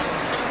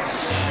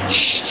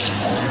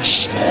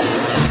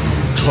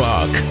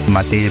Clark.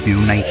 My debut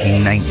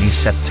 1990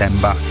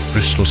 September,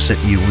 Bristol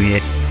City away,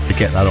 to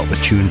get that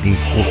opportunity,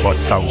 what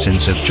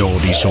thousands of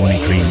Geordies only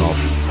dream of.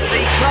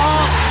 Lee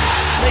Clark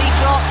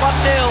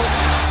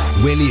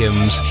 1-0.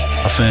 Williams.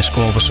 My first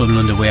goal for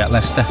Sunderland away at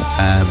Leicester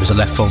was a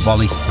left foot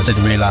volley. I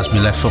didn't realise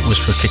my left foot was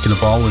for kicking the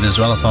ball with it as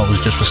well. I thought it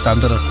was just for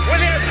standing it.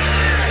 Williams!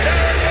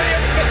 Darren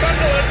Williams for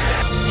Sunderland.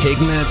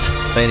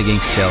 Hignett. Playing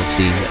against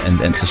Chelsea and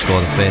to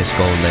score the first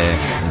goal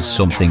there is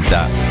something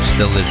that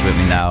still lives with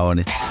me now, and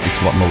it's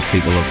what most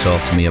people will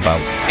talk to me about.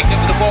 Hignett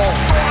with the ball.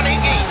 Go on,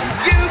 Higgy!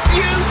 You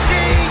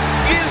beauty!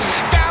 You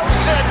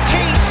Scouser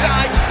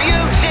Teesside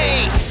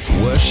beauty!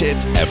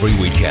 Worshipped every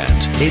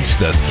weekend. It's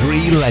the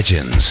three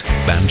legends.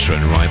 Banter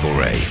and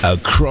rivalry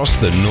across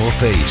the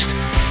North East.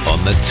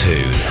 On the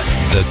Toon,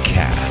 the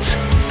Cat,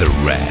 the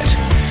Red.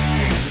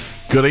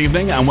 Good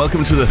evening and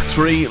welcome to the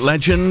Three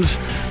Legends.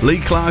 Lee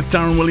Clark,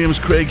 Darren Williams,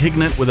 Craig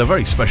Hignett with a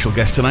very special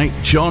guest tonight,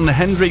 John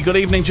Hendrie. Good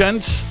evening,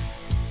 gents.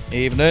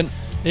 Evening.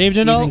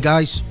 Evening all. Evening,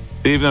 guys.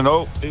 Evening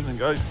all. Evening,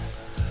 guys.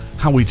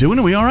 How are we doing?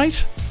 Are we all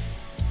right?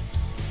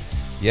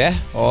 Yeah,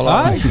 all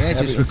right. Yeah,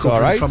 just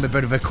recovering from a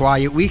bit of a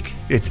quiet week.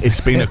 It's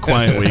been a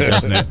quiet week,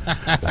 hasn't it?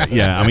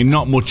 Yeah, I mean,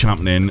 not much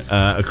happening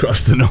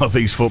across the North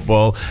East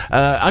football.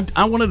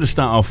 I wanted to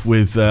start off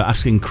with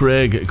asking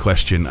Craig a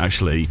question,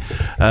 actually.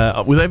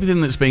 With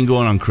everything that's been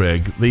going on,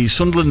 Craig, the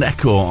Sunderland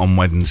Echo on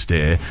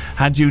Wednesday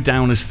had you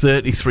down as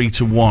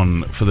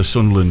 33-1 for the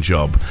Sunderland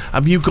job.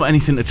 Have you got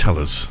anything to tell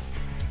us?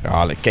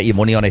 Oh, look, get your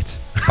money on it.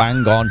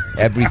 Bang on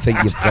everything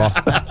you've got.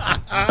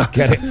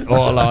 Get it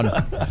all on.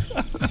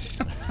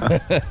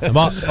 I'm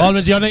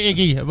already on it,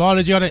 Higgy. I'm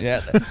already on it.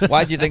 Yeah.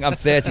 Why do you think I'm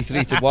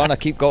 33-1? I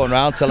keep going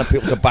around telling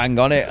people to bang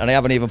on it, and I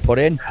haven't even put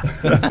in.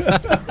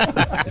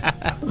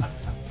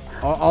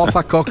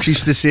 Arthur Cox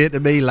used to say to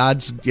me,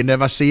 lads, you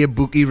never see a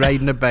bookie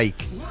riding a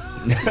bike.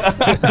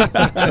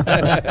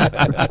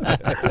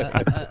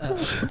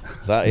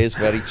 That is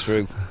very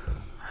true.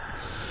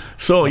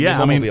 So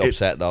yeah, I mean, will be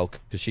upset though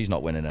because she's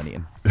not winning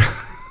anything.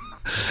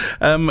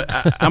 I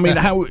mean,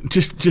 how?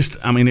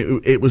 I mean,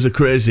 it was a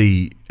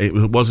crazy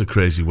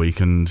week,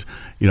 and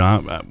you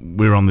know,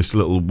 we're on this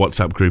little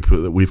WhatsApp group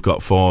that we've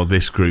got for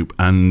this group,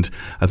 and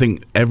I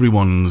think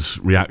everyone's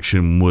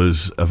reaction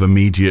was of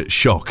immediate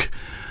shock,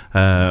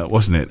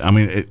 wasn't it? I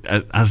mean,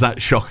 has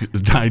that shock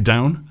died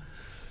down?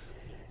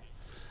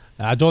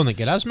 I don't think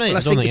it has, mate. Well,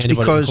 I don't think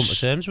anybody can come to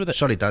terms with it.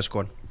 Sorry, Daz, go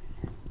on.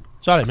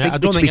 Sorry, mate. I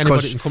don't think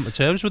anybody can come to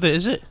terms with it,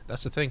 is it?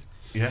 That's the thing.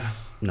 Yeah.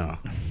 No,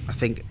 I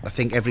think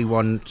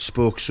everyone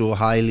spoke so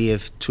highly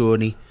of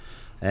Tony.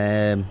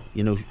 You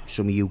know,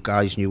 some of you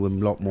guys knew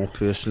him a lot more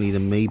personally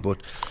than me,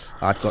 but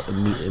I'd got to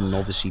meet him,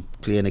 obviously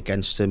playing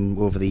against him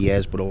over the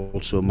years, but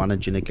also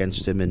managing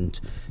against him. And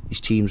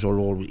his teams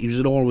were he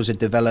was always a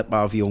developer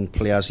of young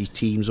players. His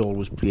teams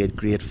always played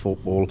great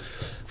football,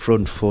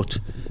 front foot,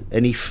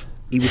 and he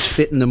was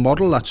fitting the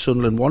model that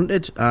Sunderland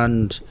wanted.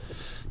 And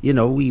you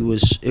know, it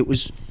was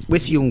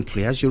with young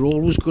players, you're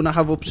always going to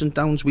have ups and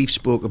downs. We've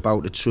spoke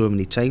about it so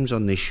many times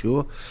on this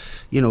show,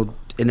 you know,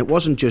 and it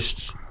wasn't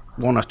just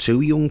one or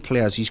two young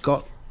players. He's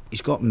got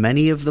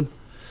many of them.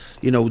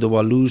 You know, they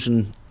were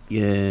losing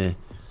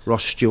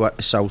Ross Stewart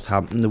to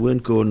Southampton. They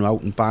weren't going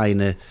out and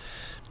buying a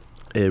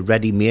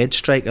ready-made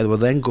striker. They were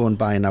then going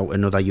buying out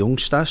another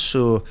youngster.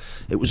 So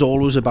it was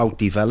always about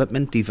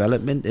development,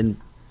 and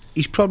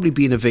he's probably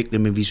been a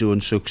victim of his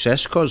own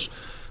success, because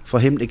for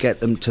him to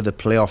get them to the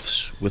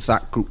playoffs with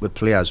that group of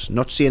players,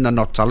 not saying they're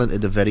not talented,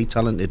 they're very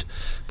talented,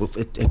 but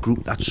a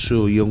group that's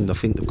so young, I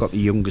think they've got the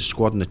youngest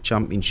squad in the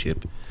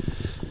Championship.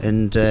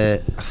 And I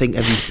think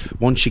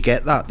once you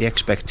get that, the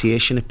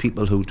expectation of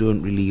people who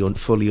don't really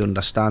fully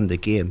understand the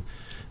game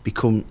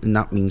and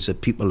that means that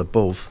people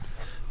above,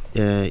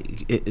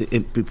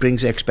 it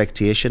brings the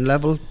expectation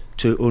level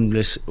to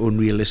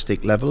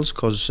unrealistic levels,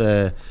 because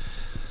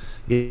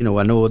you know,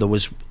 I know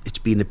it's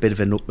been a bit of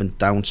an up and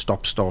down,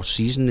 stop-start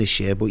season this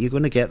year, but you're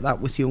going to get that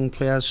with young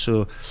players.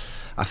 So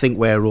I think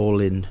we're all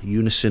in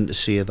unison to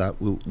say that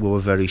we were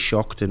very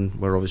shocked, and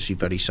we're obviously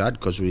very sad,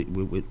 because we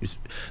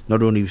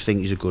not only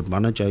think he's a good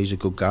manager, he's a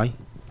good guy.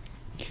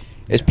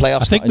 It's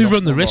playoffs. I think we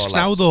run the risk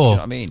now, though. You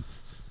know what I mean?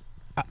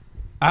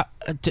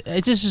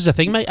 This is the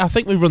thing, mate. I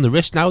think we run the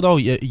risk now, though.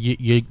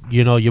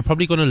 You know, you're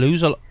probably going to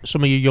lose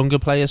some of your younger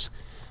players.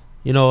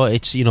 You know,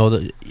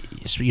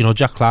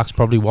 Jack Clark's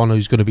probably one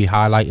who's going to be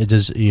highlighted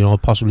as, you know,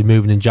 possibly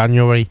moving in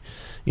January.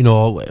 You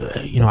know,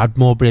 had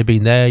Mowbray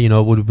been there, you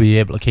know, would we be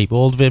able to keep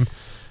hold of him?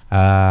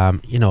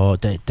 You know,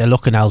 they're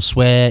looking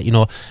elsewhere. You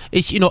know,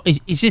 is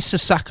this a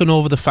sacking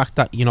over the fact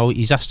that, you know,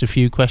 he's asked a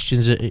few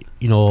questions,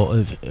 you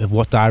know, of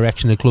what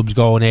direction the club's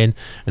going in?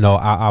 You know,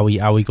 are we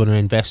going to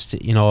invest,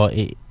 you know,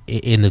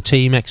 in the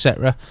team,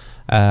 etc.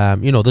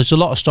 You know, there's a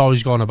lot of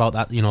stories going about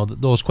that. You know,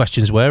 those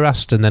questions were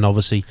asked, and then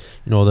obviously,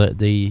 you know,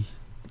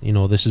 you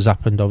know, this has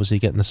happened. Obviously,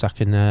 getting the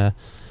sacking, you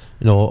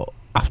know,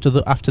 after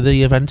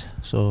the event.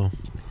 So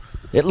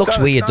it looks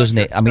weird, doesn't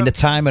it? I mean, the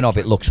timing of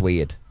it looks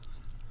weird.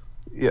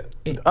 Yeah,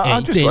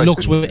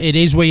 it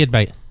is weird,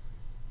 mate.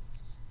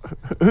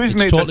 Who's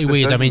made totally this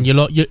weird. decision? I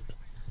mean,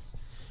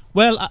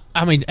 Well,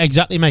 I mean,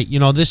 exactly, mate. You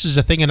know, this is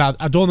the thing, and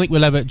I don't think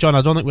we'll ever, John,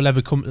 I don't think we'll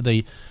ever come to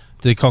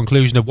the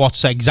conclusion of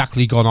what's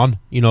exactly gone on,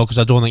 you know, because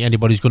I don't think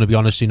anybody's going to be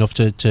honest enough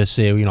to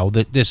say, you know,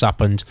 that this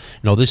happened,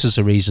 you know, this is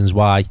the reasons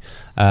why.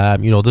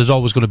 You know, there's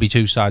always going to be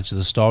two sides to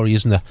the story,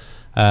 isn't there?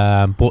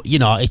 But, you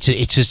know, it's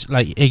just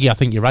like, Higgy, I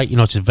think you're right, you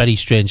know, it's a very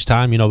strange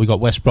time. You know, we've got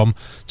West Brom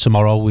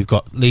tomorrow, we've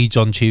got Leeds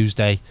on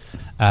Tuesday.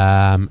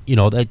 You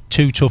know, they're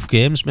two tough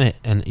games, mate,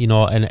 and, you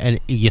know, and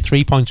you're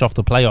 3 points off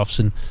the playoffs,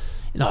 and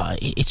you know,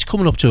 it's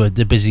coming up to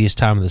the busiest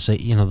time of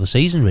the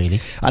season, really.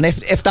 And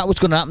if that was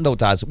going to happen, though,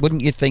 Daz,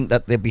 wouldn't you think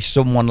that there'd be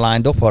someone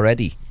lined up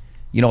already?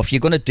 You know, if you're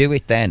going to do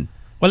it, then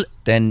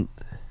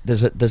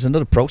there's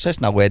another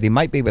process now where they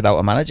might be without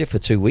a manager for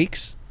 2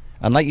 weeks,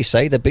 and like you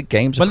say, the big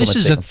games are coming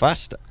thick and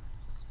fast.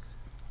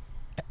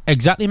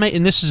 Exactly, mate.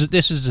 And this is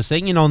the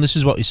thing, you know, and this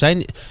is what you're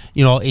saying.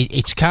 You know,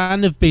 it's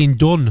kind of been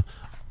done.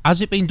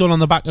 Has it been done on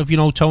the back of, you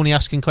know, Tony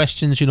asking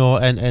questions, you know,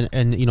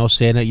 and you know,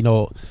 saying it, you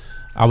know,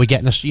 are we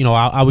getting us? You know,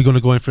 are we going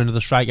to go in for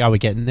another strike? Are we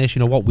getting this? You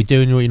know, what we're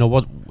doing? You know,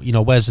 what? You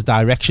know, where's the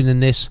direction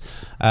in this?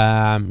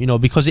 You know,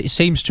 because it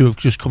seems to have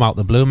just come out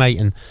the blue, mate.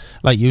 And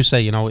like you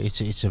say, you know,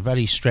 it's a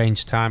very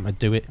strange time to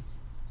do it.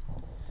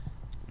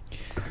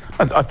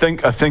 I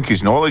think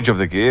his knowledge of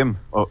the game,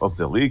 of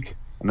the league,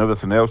 and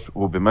everything else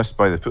will be missed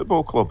by the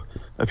football club.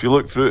 If you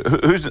look through,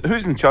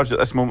 who's in charge at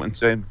this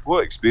moment in time?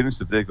 What experience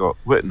have they got?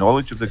 What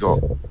knowledge have they got?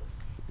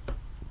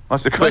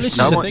 That's the question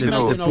I want to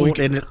know.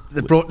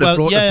 They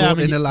brought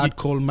in a lad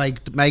called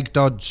Mike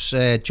Dodds,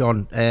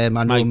 John. I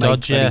know Mike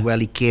Dodds, very well.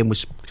 He came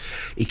with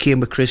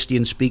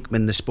Christian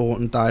Speakman, the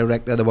sporting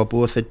director. They were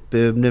both at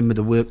Birmingham.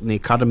 They worked in the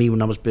academy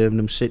when I was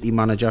Birmingham City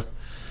manager.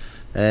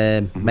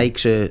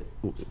 Mike's a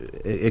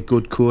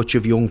good coach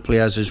of young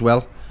players as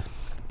well.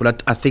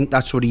 But I think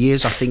that's what he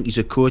is. I think he's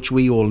a coach.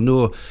 We all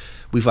know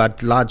we've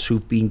had lads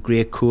who've been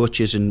great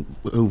coaches and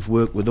who've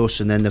worked with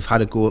us, and then they've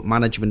had a go at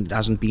management. It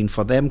hasn't been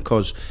for them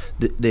because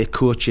their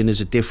coaching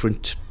is a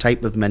different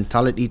type of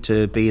mentality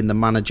to being the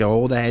manager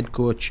or the head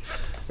coach.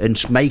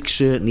 And Mike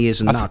certainly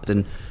isn't that.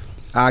 And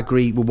I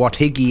agree with what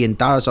Higgy and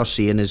Daz are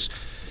saying is,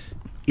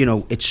 you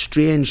know, it's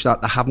strange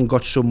that they haven't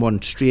got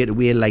someone straight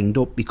away lined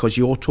up, because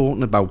you're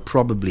talking about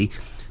probably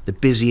the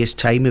busiest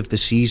time of the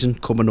season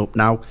coming up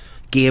now.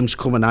 Games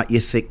coming at you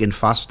thick and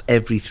fast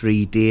every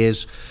 3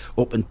 days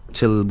up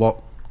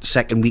until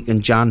second week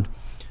in Jan.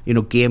 You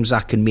know, games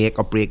that can make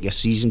or break your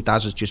season.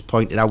 Daz has just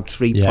pointed out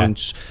 3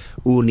 points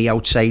only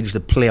outside of the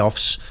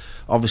playoffs.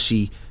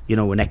 Obviously, you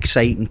know, an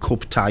exciting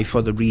cup tie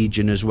for the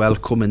region as well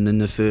coming in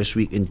the first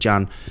week in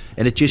Jan.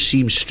 And it just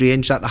seems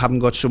strange that they haven't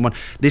got someone.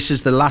 This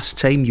is the last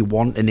time you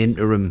want an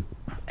interim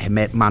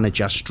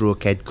manager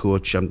stroke head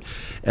coach.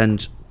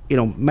 And you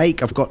know,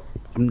 Mike,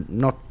 I'm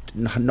not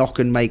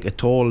knocking Mike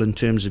at all in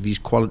terms of his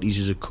qualities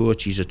as a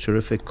coach. He's a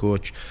terrific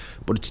coach,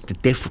 but it's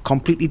the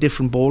completely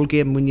different ball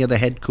game when you're the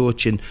head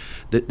coach and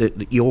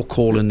you're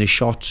calling the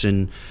shots,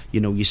 and you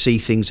know, you see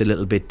things a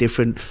little bit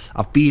different.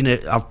 I've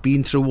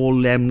been through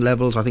all them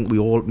levels. I think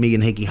me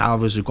and Higgy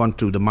Harvers have gone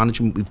through the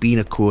management. We've been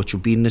a coach,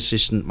 we've been an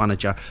assistant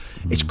manager.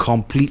 It's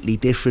completely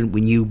different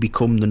when you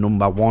become the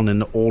number one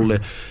and all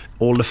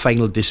the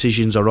final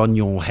decisions are on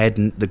your head,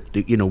 and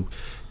you know,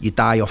 you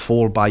die or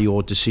fall by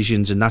your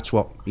decisions. And that's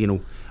what, you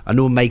know, I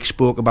know Mike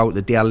spoke about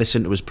the day I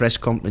listened to his press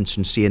conference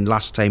and saying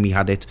last time he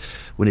had it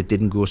when it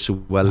didn't go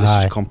so well.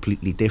 This is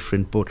completely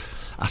different, but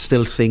I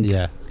still think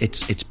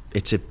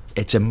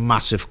it's a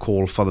massive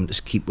call for them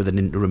to keep with an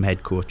interim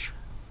head coach.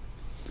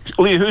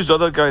 Lee, who's the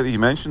other guy that you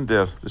mentioned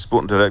there, the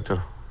sporting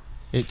director?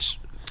 It's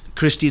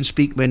Christian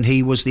Speakman.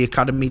 He was the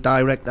academy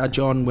director,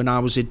 John, when I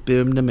was at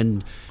Birmingham,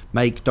 and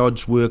Mike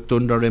Dodds worked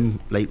under him,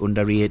 like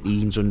under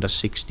 18s, under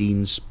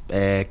 16s,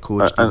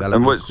 coach development.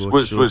 And was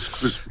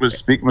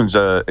Speakman's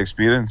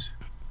experience?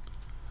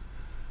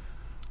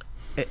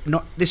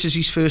 This is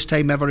his first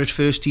time ever at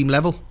first team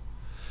level.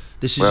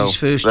 This is his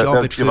first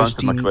job at first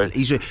team.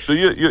 He's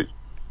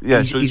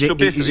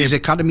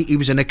academy. He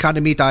was an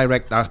academy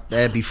director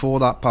before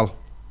that, pal.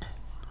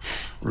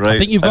 Right. I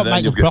think you've got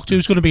Michael Proctor,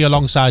 who's going to be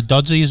alongside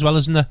Doddsy as well,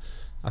 isn't there?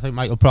 I think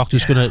Michael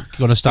Proctor's going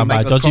to stand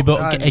by Dodgy,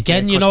 but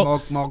again, you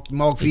know,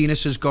 Mark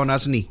Venus has gone,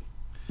 hasn't he?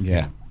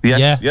 Yeah,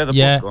 they're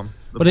both gone.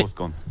 They're both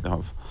gone. They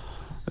have.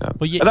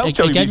 Yeah. But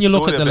again, you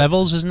look at the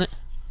levels, isn't it?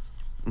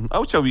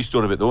 I'll tell you a wee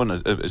story about the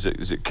owner.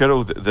 Is it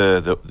Kirill,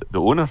 the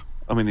owner?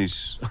 I mean,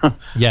 he's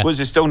was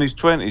he still in his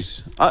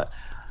 20s?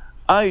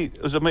 I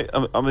was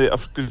a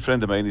good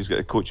friend of mine. He's got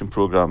a coaching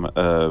program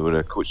where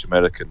a coach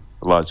American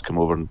lads come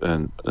over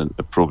and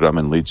a program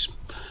in Leeds,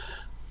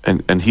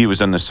 and he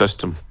was in the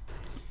system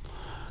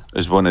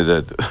as one of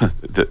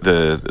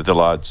the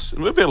lads.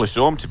 And we barely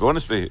saw him, to be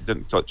honest with you.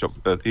 Didn't touch up.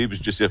 He was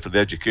just there for the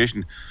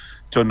education,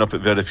 turning up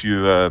at very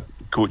few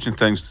coaching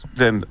things.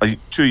 Then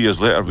 2 years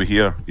later, we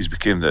hear he's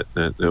became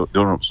the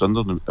owner of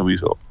Sunderland, and we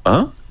thought,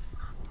 huh?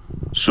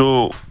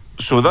 So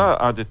that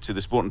added to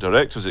the sporting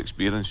director's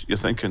experience. You're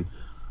thinking,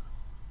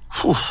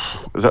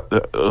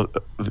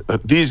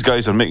 these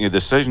guys are making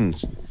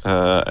decisions,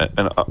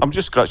 and I'm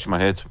just scratching my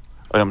head.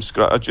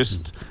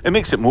 It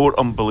makes it more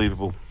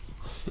unbelievable.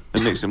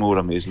 It makes it more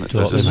amazing.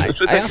 Totally,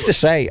 I have to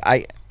say,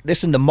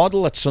 listen, the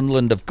model that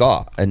Sunderland have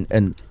got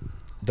and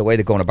the way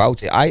they're going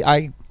about it,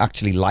 I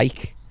actually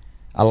like.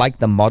 I like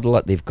the model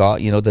that they've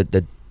got. You know,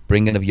 the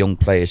bringing of young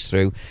players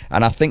through,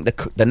 and I think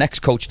the next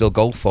coach they'll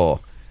go for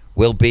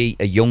will be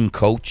a young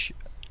coach,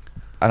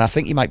 and I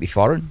think he might be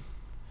foreign.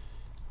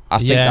 I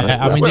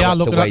think they are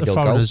looking at the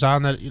foreigners,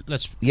 aren't they?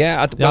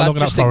 I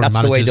just think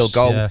that's the way they'll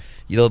go. Yeah.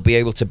 You'll be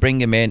able to bring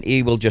him in.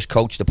 He will just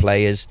coach the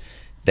players.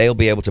 They'll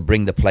be able to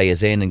bring the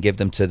players in and give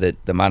them to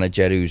the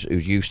manager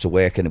who's used to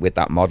working with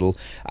that model.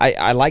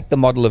 I like the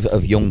model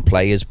of young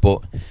players,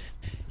 but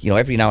you know,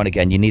 every now and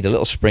again you need a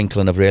little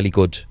sprinkling of really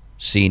good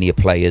senior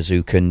players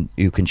who can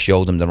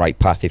show them the right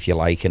path, if you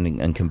like,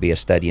 and can be a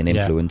steadying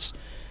influence.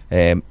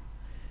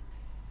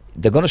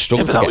 They're going to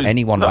struggle to get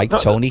anyone like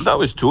Tony. That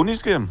was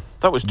Tony's game.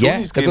 That was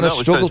Tony's game. They're going to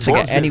struggle to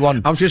get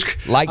anyone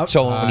like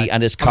Tony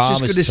and as calm as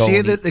Tony. I was just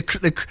going to say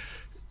that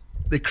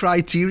the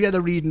criteria they're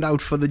reading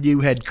out for the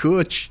new head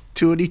coach,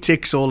 Tony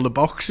ticks all the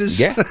boxes.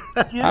 Yeah,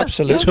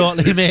 absolutely.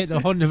 Totally, mate,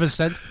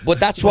 100%. But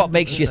that's what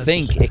makes you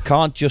think it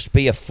can't just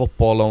be a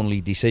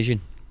football-only decision.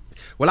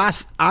 Well,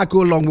 I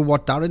go along with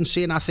what Darren's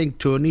saying. I think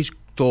Tony's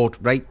thought,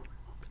 right,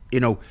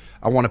 you know,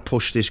 I want to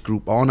push this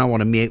group on. I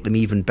want to make them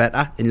even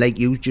better. And like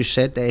you just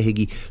said there,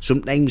 Higgy,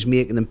 sometimes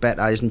making them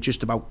better isn't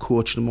just about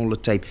coaching them all the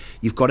time.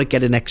 You've got to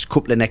get a next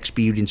couple of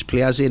experienced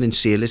players in and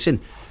say, listen,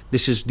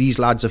 these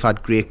lads have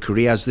had great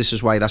careers. This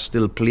is why they're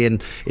still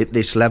playing at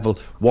this level.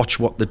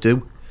 Watch what they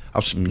do. I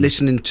was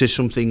listening to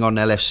something on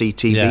LFC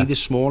TV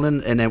this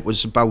morning, and it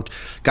was about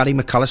Gary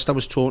McAllister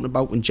was talking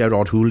about when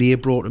Gerard Houllier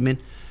brought him in.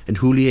 And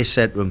Houllier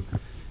said to him,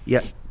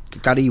 yeah,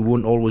 Gary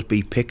won't always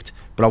be picked,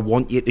 but I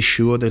want you to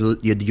show the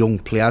young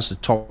players, the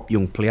top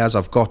young players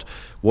I've got,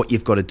 what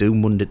you've got to do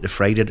Monday to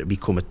Friday to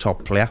become a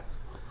top player.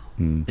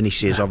 And he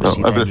says,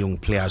 obviously, then young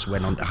players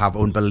went on to have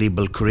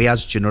unbelievable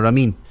careers. Do you know what I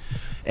mean?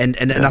 And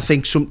I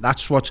think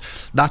that's what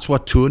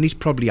Tony's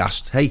probably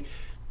asked. Hey,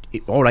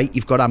 all right,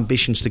 you've got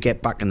ambitions to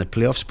get back in the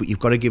playoffs, but you've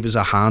got to give us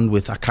a hand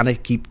with. I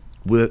can't keep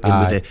working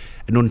with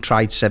an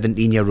untried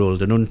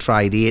 17-year-old, an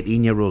untried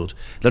 18-year-old.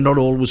 They're not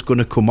always going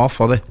to come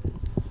off, are they?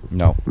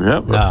 No.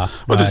 Yeah.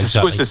 But it's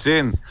the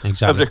saying.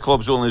 Exactly. Every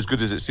club's only as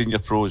good as its senior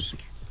pros.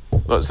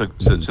 It's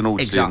an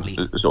old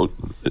saying.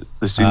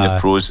 The senior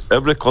pros.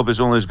 Every club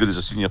is only as good as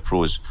the senior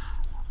pros,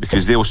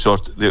 because they'll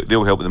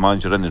help the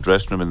manager in the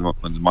dressing room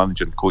when the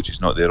manager and coach is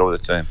not there all the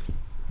time.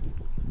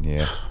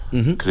 Yeah.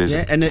 Mm-hmm. Crazy.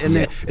 Yeah, and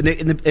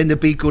the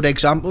be good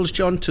examples,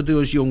 John, to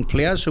those young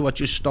players who are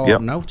just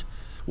starting out.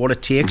 What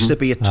it takes to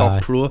be a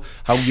top pro,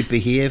 how you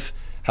behave,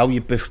 how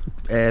you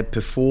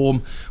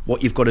perform,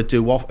 what you've got to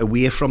do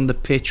away from the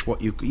pitch,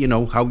 what you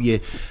know, how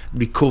you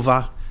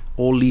recover,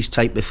 all these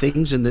type of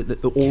things, and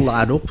they all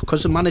add up.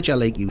 Because the manager,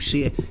 like you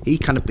say, he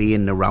can't be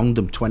in and around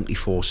them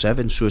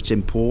 24/7. So it's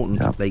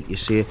important, like you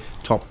say,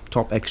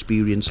 top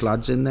experienced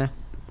lads in there.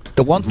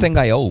 The one thing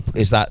I hope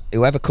is that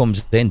whoever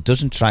comes in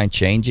doesn't try and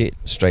change it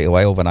straight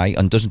away overnight,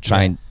 and doesn't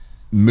try and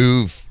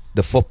move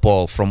the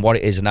football from what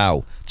it is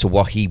now to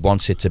what he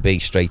wants it to be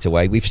straight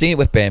away. We've seen it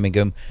with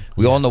Birmingham.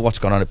 We all know what's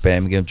gone on at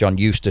Birmingham. John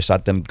Eustace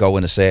had them go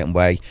in a certain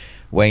way.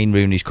 Wayne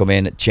Rooney's come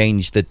in,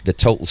 changed the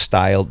total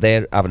style.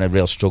 They're having a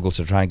real struggle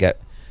to try and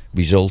get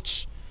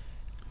results.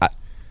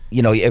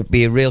 You know, it'd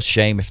be a real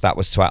shame if that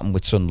was to happen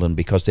with Sunderland,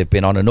 because they've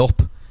been on and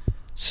up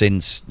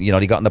since, you know,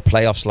 they got in the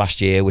playoffs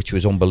last year, which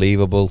was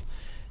unbelievable.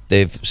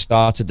 They've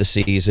started the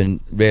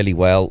season really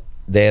well,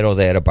 there or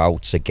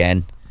thereabouts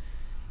again.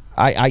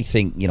 I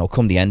think, you know,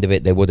 come the end of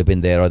it, they would have been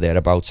there or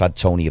thereabouts had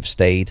Tony have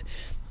stayed.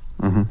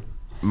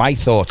 My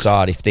thoughts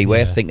are, if they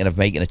were thinking of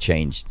making a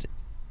change,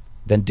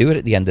 then do it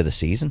at the end of the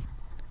season.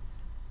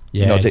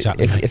 Yeah, you know,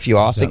 exactly. If you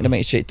are thinking of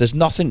making a change, there's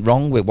nothing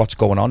wrong with what's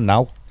going on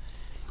now.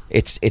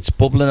 It's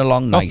bubbling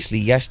along nicely.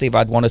 Yes, they've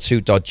had one or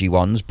two dodgy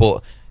ones,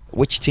 but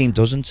which team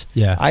doesn't?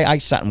 Yeah. I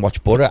sat and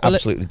watched Borough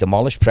absolutely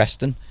demolish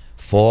Preston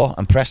 4,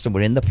 and Preston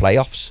were in the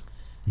playoffs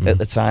at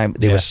the time.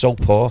 They were so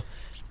poor.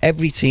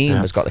 Every team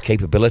has got the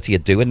capability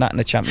of doing that in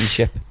the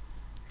Championship.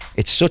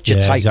 It's such a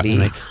tight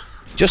league.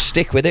 Just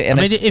stick with it. And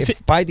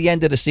if by the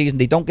end of the season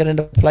they don't get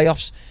into the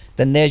playoffs,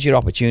 then there's your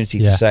opportunity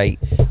to say,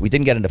 we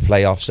didn't get into the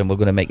playoffs and we're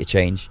going to make a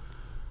change.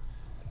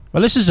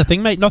 Well, this is the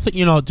thing, mate. Nothing,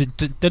 you know,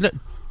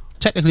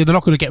 technically they're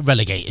not going to get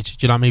relegated. Do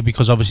you know what I mean?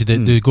 Because obviously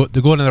they're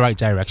going in the right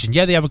direction.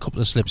 Yeah, they have a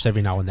couple of slips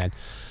every now and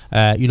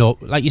then. You know,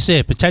 like you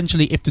say,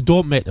 potentially if they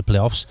don't make the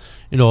playoffs,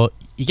 you know,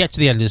 you get to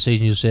the end of the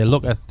season, you say,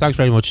 look, thanks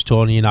very much,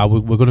 Tony, you know,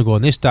 we're going to go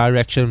in this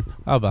direction,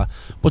 blah, blah.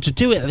 But to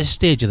do it at this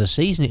stage of the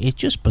season, it's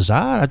just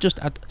bizarre.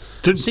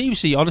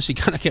 Seriously, honestly,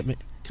 can I get my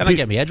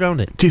head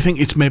around it? Do you think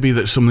it's maybe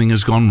that something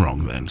has gone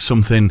wrong then?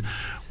 Something,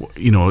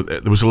 you know,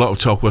 there was a lot of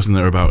talk, wasn't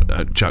there,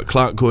 about Jack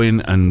Clark going,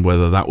 and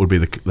whether that would be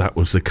that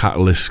was the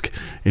catalyst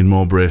in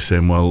Mowbray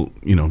saying, well,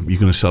 you know, you're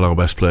going to sell our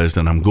best players,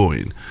 then I'm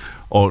going.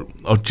 Or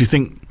do you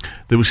think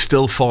there was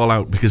still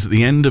fallout because at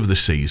the end of the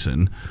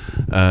season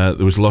there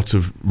was lots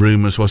of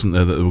rumours, wasn't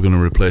there, that they were going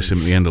to replace him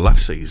at the end of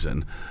last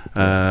season,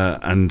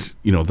 and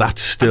you know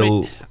that's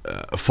still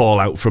a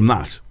fallout from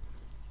that.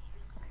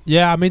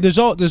 Yeah, I mean, there's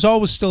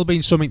always still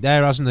been something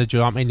there, hasn't there? Do you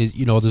know what I mean?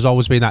 You know, there's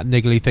always been that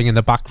niggly thing in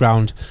the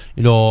background.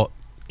 You know,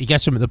 he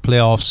gets them at the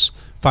playoffs.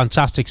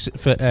 Fantastic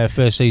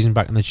first season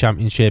back in the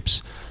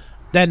championships.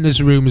 Then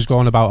there's rumours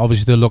going about,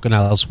 obviously they're looking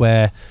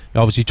elsewhere.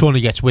 Obviously Tony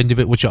gets wind of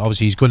it, which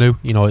obviously he's going to.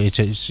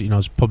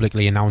 It's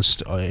publicly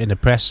announced in the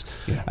press.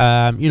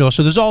 Yeah.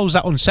 So there's always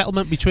that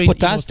unsettlement between. But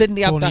didn't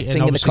he have that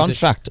thing in the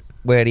contract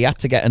where he had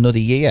to get another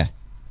year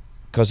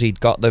because he'd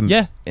got them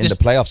in the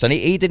playoffs, and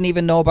he didn't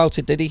even know about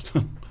it, did he?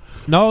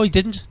 No, he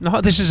didn't. No,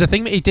 this is the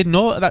thing. He didn't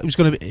know that it was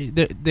going to be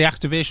the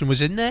activation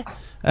was in there.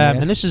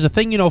 And this is the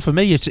thing. For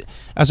me, it's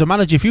as a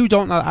manager, if you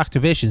don't know that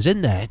activation's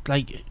in there,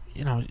 like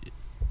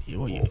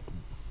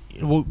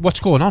what's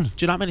going on? Do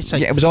you know what I mean? It's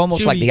like, it was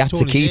almost like they had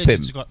to keep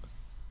him.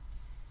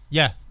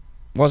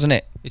 Wasn't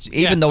it?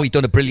 Even though he'd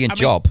done a brilliant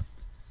job.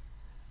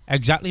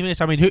 Exactly,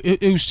 mate. I mean,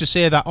 who's to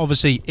say that?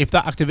 Obviously, if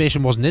that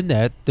activation wasn't in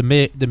there, they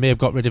may have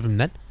got rid of him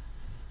then.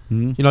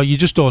 You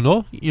just don't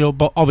know.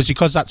 But obviously,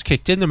 because that's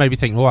kicked in, they may be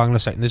thinking, "Oh, hang on a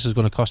second, this is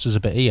going to cost us a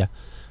bit here."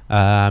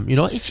 But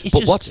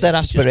what's their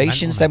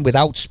aspirations then,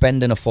 without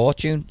spending a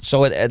fortune?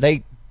 So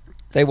they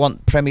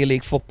want Premier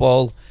League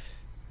football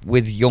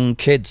with young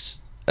kids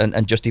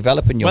and just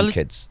developing young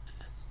kids.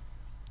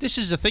 This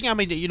is the thing. I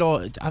mean,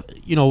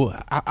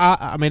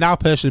 I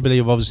personally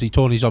believe, obviously,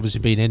 Tony's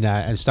obviously been in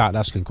there and started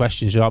asking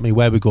questions. You know what I mean?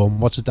 Where we're going?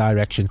 What's the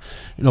direction?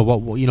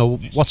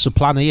 What's the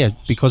plan here?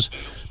 Because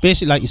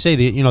basically, like you say,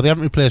 they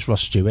haven't replaced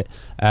Ross Stewart.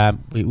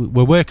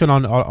 We're working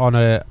on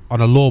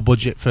a low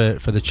budget for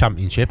the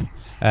Championship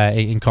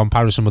in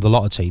comparison with a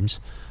lot of teams.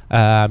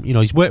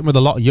 He's working with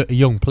a lot of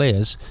young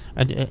players,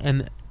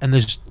 and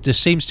there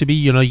seems to be,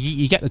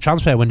 you get the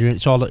transfer window, and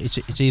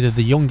it's either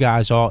the young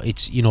guys or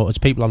it's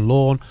people on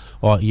loan,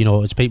 or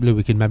it's people who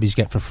we can maybe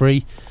get for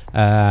free.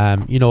 I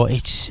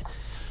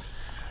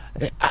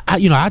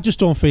just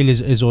don't feel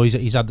as though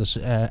he's had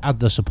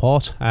the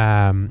support.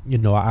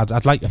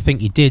 I'd like to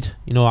think he did.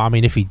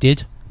 If he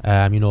did,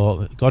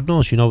 God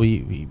knows,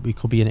 we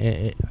could be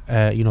in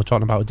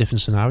talking about a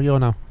different scenario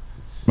now.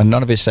 And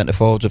none of his centre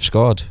forwards have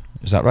scored.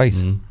 Is that right?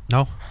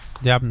 No,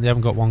 they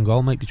haven't got one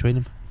goal, mate, between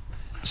them.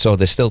 So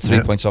there's still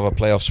 3 points off a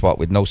playoff spot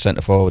with no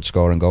centre forward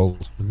scoring goals.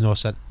 With no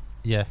centre,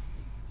 yeah.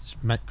 It's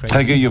crazy.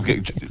 Higgy,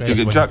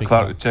 you've got Jack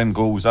Clark with 10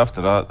 goals.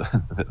 After that,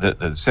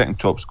 the second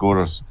top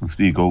scorers and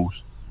 3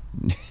 goals.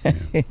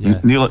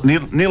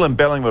 Neil and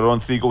Belling were on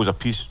 3 goals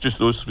apiece. Just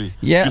those 3.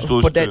 Yeah, just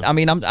those but two.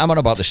 I'm on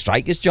about the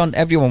strikers, John.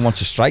 Everyone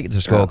wants a striker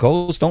to score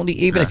goals, don't they?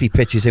 Even if he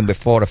pitches in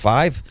with 4 or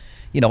 5,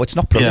 it's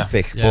not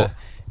prolific, but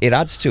it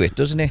adds to it,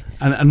 doesn't it?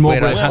 And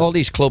whereas all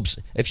these clubs,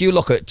 if you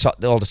look at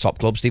all the top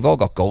clubs, they've all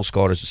got goal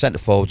scorers, centre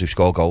forwards who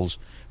score goals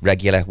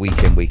regular,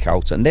 week in, week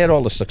out, and they're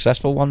all the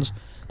successful ones.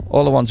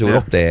 All the ones who are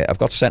up there have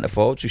got centre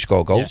forwards who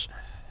score goals.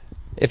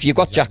 If you've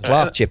got Jack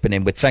Clark chipping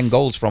in with 10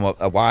 goals from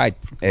a wide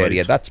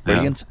area, that's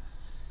brilliant.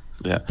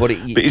 Yeah, but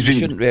he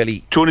shouldn't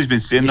really. Tony's been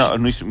saying that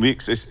in recent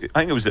weeks. I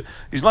think it was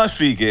his last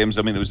 3 games.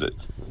 I mean,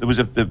 there was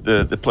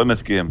the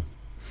Plymouth game.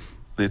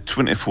 The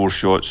 24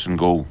 shots and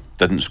goal,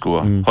 didn't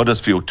score.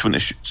 Huddersfield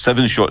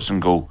 27 shots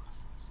and goal,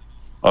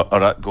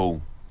 or at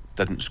goal,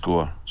 didn't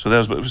score. So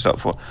there's what was that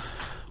for?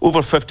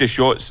 Over 50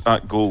 shots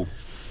at goal,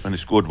 and they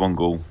scored 1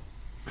 goal.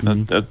 So,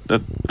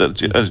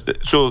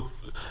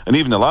 and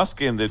even the last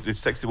game, they did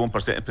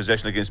 61% in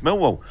possession against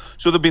Millwall.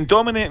 So they've been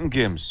dominating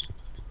games.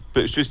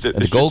 But it's just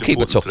the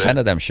goalkeeper took 10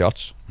 of them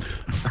shots.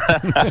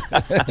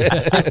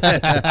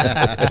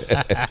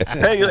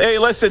 hey,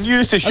 listen, you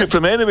used to shoot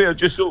from anywhere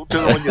just so to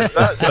know on your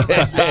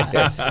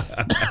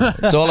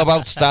stats. It's all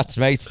about stats,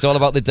 mate. It's all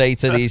about the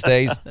data these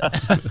days.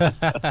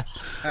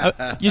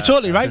 You're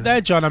totally right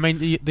there, John. I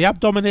mean, they have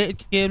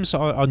dominated games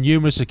on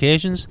numerous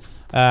occasions,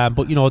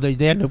 but they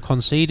end up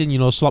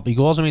conceding, sloppy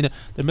goals. I mean,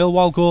 the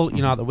Millwall goal,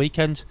 at the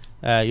weekend,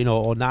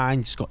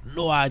 09's got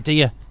no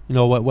idea.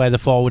 Where the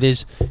forward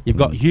is. You've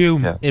got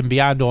Hume in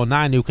behind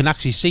 09 who can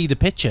actually see the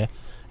picture,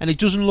 and it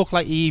doesn't look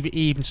like he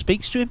even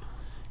speaks to him.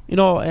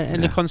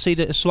 And they concede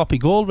a sloppy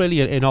goal,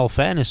 really, in all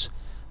fairness.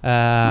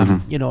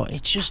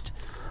 It's just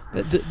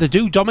they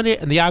do dominate,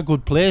 and they are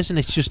good players, and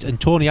it's just,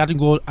 and Tony hasn't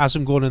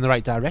gone in the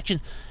right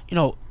direction.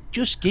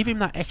 Just give him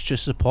that extra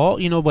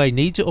support, where he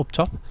needs it up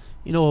top.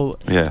 When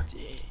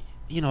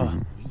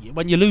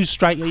you lose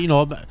striker,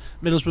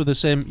 Middlesbrough the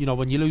same,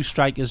 when you lose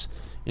strikers,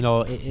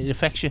 it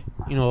affects you,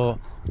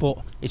 but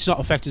it's not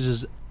affected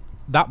us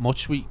that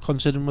much. We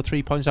considering we're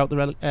 3 points out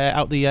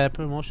the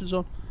promotion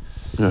zone.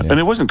 Yeah. And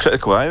it wasn't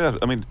critical either.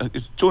 I mean,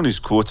 Tony's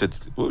quoted.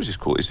 What was his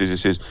quote? He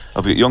says,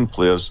 "I've got young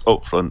players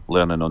up front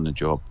learning on the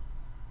job."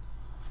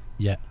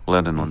 Yeah,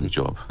 learning on the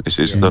job. He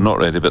says they're not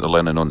ready, but they're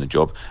learning on the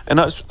job, and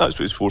that's what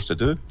he's forced to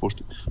do,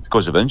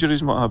 because of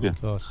injuries and what have you.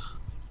 Of course.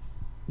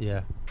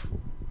 Yeah.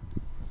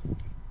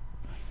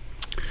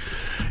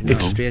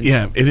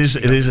 It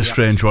is a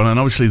strange one, and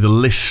obviously the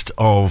list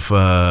of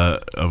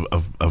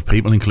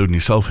people, including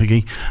yourself,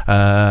 Higgy,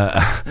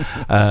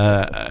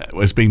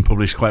 has been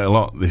published quite a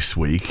lot this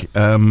week.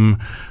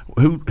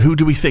 Who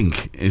do we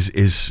think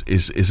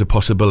is a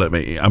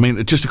possibility? I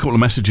mean, just a couple of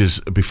messages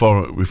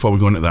before we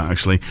go into that.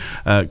 Actually,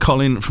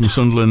 Colin from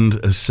Sunderland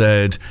has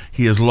said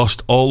he has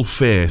lost all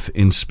faith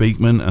in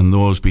Speakman and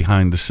those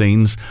behind the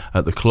scenes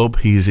at the club.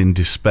 He is in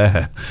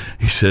despair.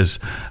 He says,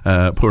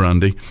 "Poor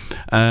Andy."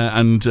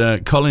 And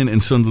Colin in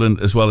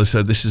Sunderland as well has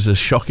said this is a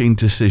shocking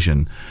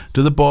decision.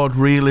 Do the board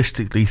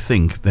realistically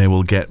think they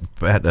will get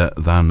better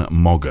than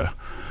Mogger?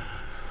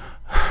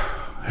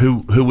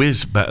 Who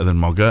is better than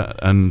Mogger,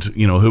 and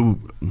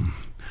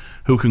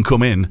who can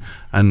come in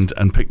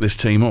and pick this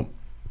team up?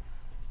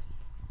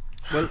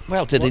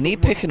 Well, do they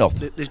need picking up?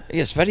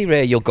 It's very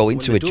rare you'll go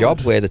into a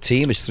job where the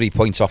team is 3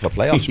 points off a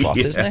playoff spot,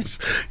 isn't it?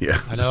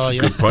 Yeah, I know.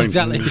 Yeah, good point.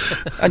 Exactly.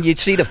 And you'd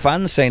see the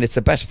fans saying it's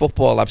the best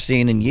football I've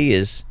seen in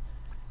years.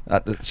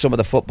 Some of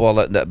the football,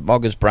 that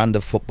Mogger's brand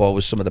of football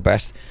was some of the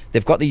best.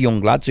 They've got the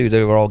young lads who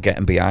they were all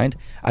getting behind.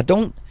 I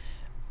don't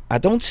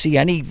see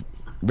any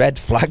red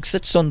flags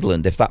at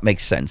Sunderland, if that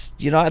makes sense.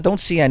 I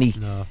don't see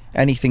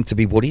anything to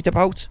be worried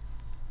about,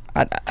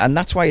 and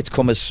that's why it's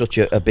come as such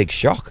a big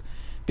shock,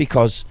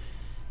 because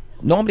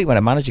normally when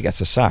a manager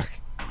gets a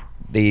sack,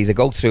 they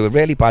go through a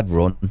really bad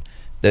run,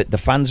 the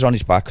fans are on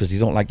his back because they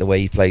don't like the way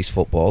he plays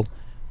football,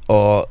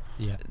 or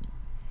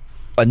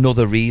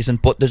another reason,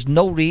 but there's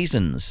no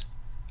reasons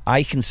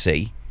I can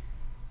see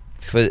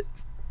for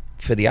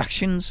the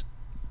actions.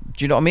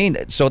 Do you know what I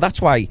mean? So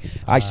that's why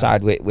I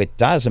side with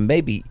Daz, and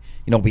maybe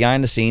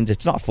behind the scenes,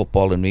 it's not a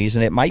footballing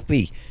reason. It might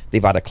be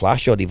they've had a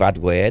clash, or they've had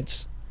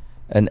words,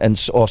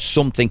 or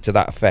something to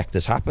that effect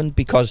has happened,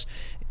 because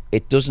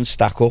it doesn't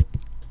stack up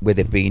with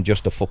it being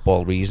just a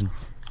football reason.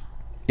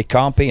 It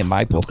can't be, in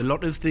my book. A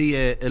lot of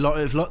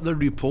the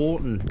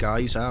reporting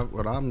guys,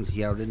 what I'm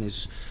hearing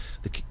is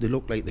they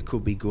look like they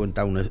could be going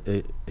down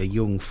a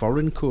young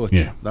foreign coach.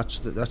 Yeah. That's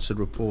the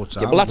reports.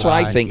 Yeah, well, that's what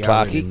I think,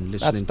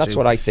 Clarky. That's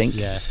what I think.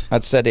 Yeah.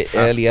 I'd said it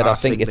earlier. I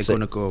think they're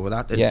going to go with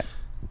that.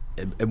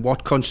 And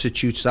what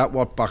constitutes that,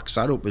 what backs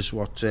that up, is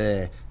what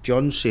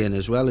John's saying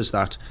as well, is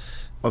that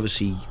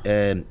obviously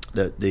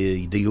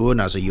the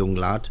owner's a young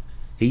lad.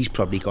 He's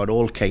probably got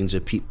all kinds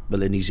of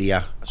people in his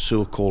ear,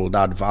 so-called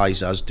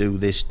advisors, do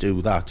this,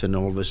 do that, and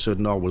all of a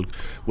sudden,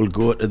 we'll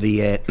go to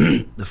the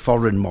the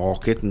foreign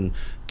market and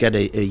get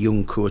a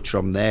young coach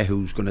from there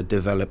who's going to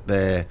develop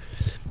the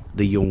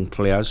young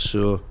players.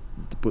 So,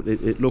 but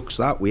it looks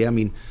that way. I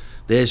mean,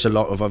 there's a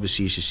lot of,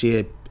 obviously, as you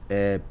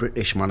say,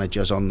 British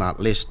managers on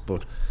that list,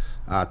 but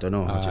I don't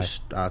know.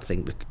 I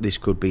think this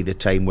could be the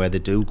time where they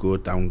do go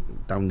down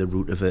the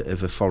route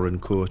of a foreign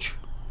coach.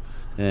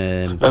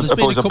 If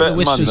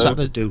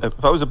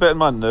I was a betting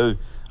man now,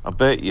 I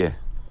bet you,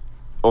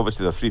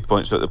 obviously they're 3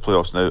 points out of the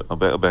playoffs now, I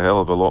bet it'll be a hell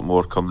of a lot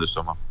more come the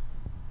summer,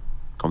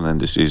 come the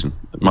end of the season.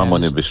 My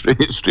money will be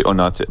straight on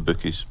that at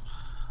bookies.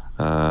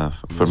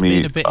 For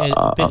me, been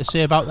a bit to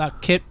say about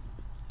that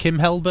Kim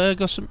Hellberg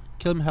or something.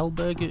 Kim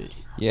Hellberg,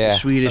 yeah,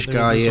 Swedish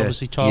guy,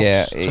 obviously talks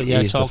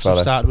have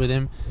started with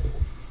him.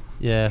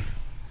 Yeah,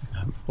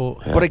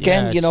 but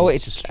again,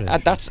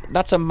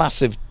 that's a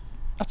massive.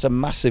 That's a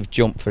massive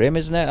jump for him,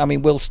 isn't it? I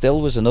mean, Will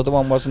Still was another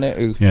one, wasn't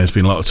it? There's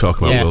been a lot of talk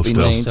about Will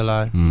Still.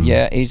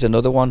 Yeah, he's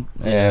another one.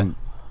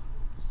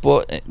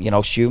 But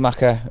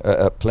Schumacher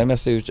at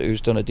Plymouth,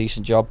 who's done a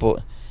decent job.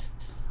 But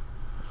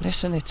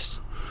listen, it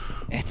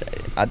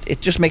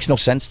just makes no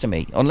sense to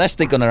me, unless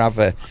they're going to have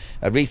a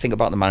rethink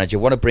about the manager,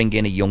 want to bring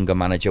in a younger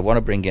manager, want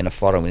to bring in a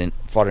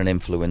foreign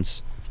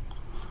influence.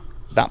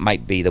 That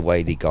might be the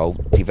way they go,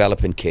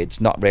 developing kids,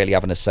 not really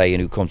having a say in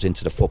who comes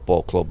into the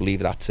football club.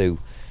 Leave that to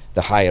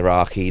the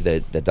hierarchy,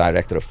 the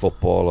director of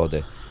football or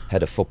the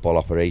head of football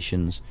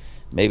operations.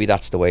 Maybe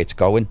that's the way it's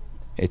going.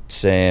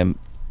 It's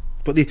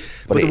but there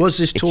was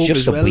this talk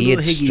as well,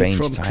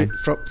 Higgy,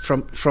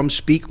 from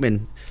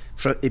Speakman,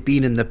 from it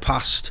being in the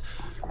past.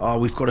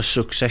 We've got a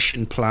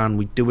succession plan.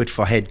 We do it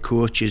for head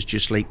coaches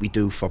just like we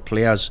do for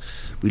players.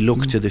 We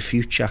look to the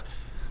future.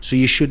 So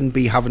you shouldn't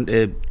be having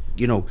to,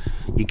 you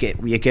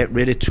get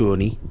rid of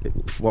Tony.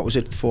 What was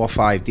it, 4 or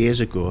 5 days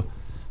ago,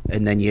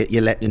 and then you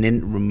let an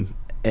interim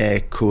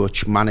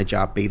coach,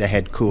 manager be the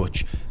head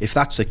coach. If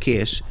that's the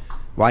case,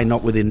 why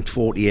not within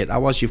 48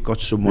 hours you've got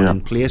someone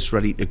in place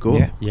ready to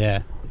go?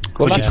 Yeah.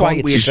 Well, that's why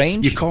it's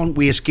strange. You can't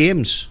waste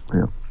games.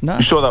 Yeah. No,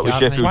 you saw that with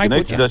Sheffield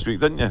United this week,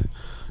 didn't you?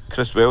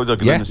 Chris Wilder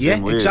going in the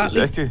same way.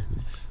 Exactly.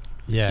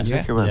 Yeah.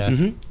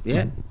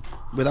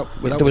 Without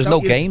there was no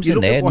games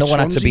in there. No one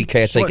had to be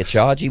caretaker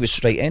charge. He was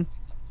straight in.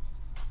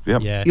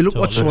 Yeah. You look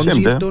what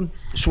Swansea have done.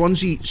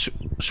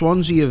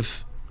 Swansea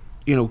have,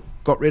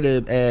 got rid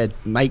of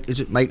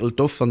Michael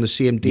Duff on the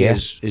same day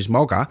as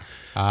Mogger,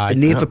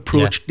 and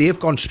they've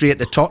gone straight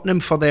to Tottenham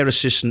for their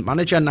assistant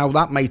manager. Now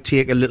that might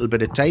take a little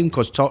bit of time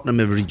because Tottenham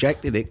have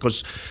rejected it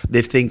because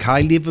they think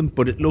highly of him,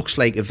 but it looks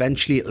like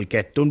eventually it'll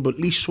get done. But at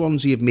least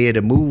Swansea have made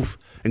a move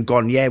and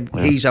gone,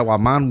 he's our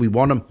man, we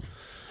want him.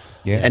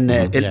 And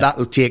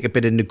that'll take a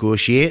bit of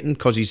negotiating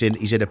because he's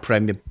in a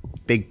Premier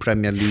big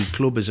Premier League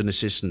club as an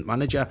assistant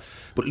manager.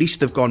 But at least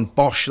they've gone,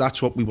 bosh,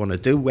 that's what we want to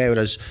do.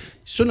 Whereas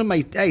they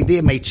might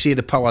say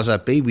the powers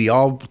that be, we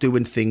are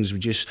doing things, we're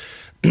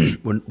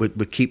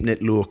keeping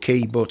it low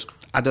key. But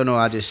I don't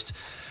know,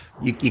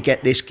 you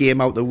get this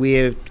game out the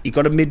way. You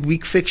got a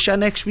midweek fixture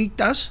next week,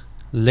 Daz?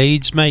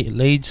 Leeds, mate,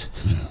 Leeds.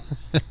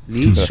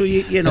 So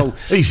you know,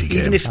 easy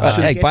game. Even if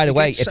hey, by the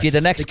way, if you're the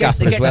next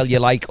gaffer as well, you're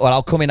like, well,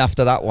 I'll come in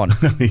after that one.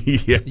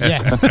 Yeah.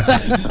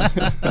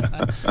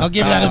 I'll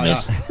give that a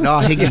miss.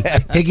 No,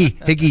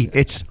 Higgy,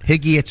 it's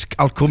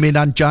I'll come in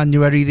on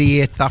January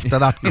the 8th after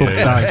that cup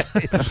time.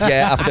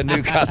 Yeah, after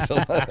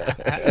Newcastle.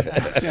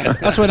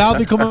 That's when I'll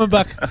be coming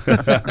back.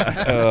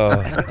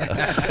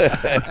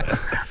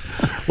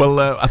 Well,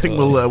 I think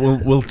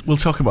we'll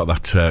talk about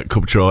that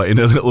cup draw in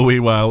a little wee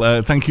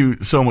while. Thank you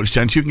so much,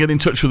 gents. You can get in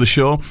touch with the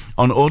show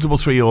on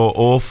 033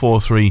 or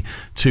 043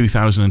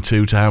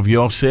 2002 to have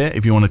your say.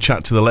 If you want to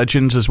chat to the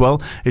legends as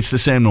well, it's the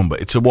same number.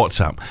 It's a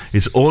WhatsApp.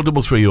 It's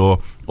 033 or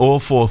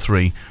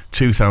 043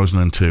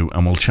 2002,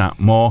 and we'll chat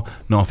more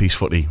North East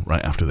footy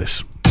right after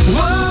this.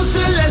 Whoa,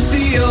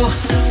 Celestial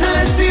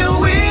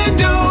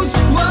windows.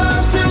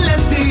 Whoa,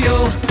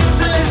 Celestial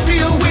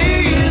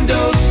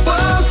windows.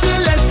 Whoa,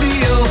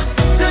 Celestial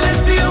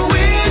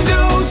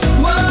windows.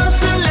 Whoa,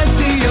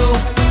 Celestial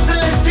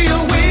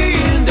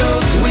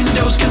windows.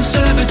 Windows,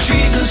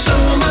 conservatories, and so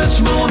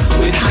much more.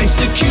 With high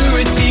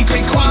security,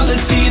 great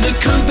quality, the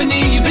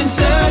company you've been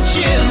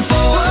searching for.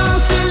 Whoa,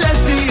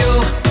 Celestial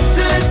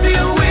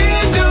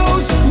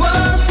windows.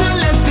 Whoa,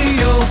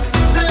 Celestial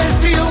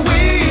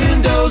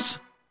windows.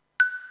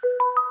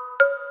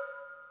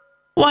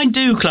 Why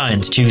do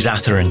clients choose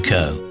Ather &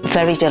 Co?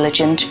 Very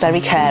diligent,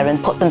 very caring,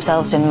 put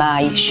themselves in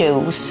my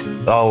shoes.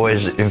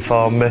 Always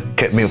informed me,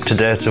 kept me up to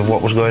date of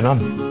what was going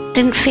on.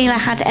 Didn't feel I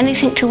had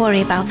anything to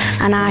worry about,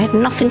 and I had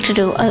nothing to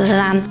do other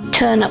than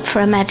turn up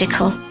for a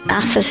medical.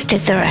 Athers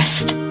did the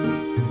rest.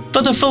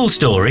 For the full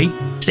story,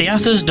 see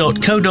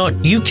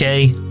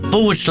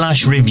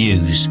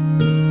athers.co.uk/reviews.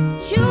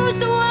 Choose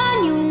the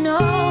one you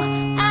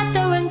know,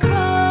 Ather &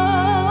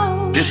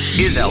 Co. This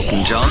is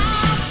Elton John.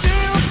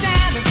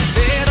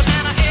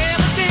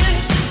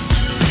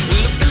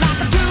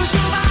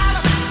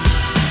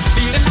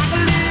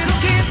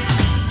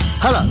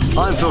 Hello,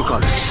 I'm Phil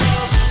Collins.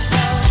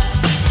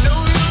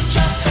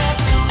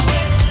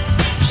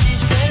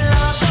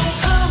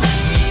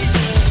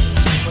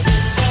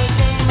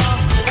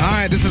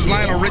 Hi, this is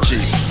Lionel Richie.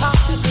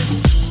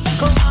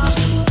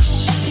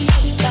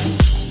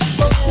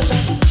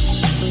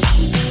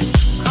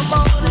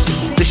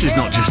 This is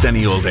not just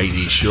any old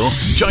 80s show.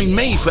 Join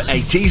me for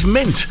 80s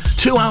Mint.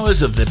 2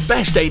 hours of the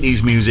best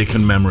 80s music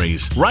and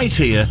memories. Right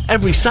here,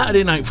 every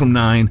Saturday night from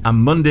 9 and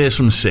Mondays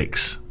from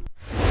 6.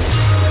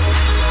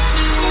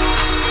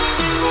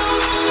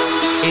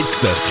 It's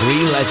the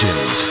three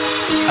legends.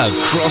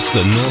 Across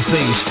the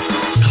Northeast,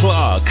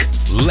 Clark,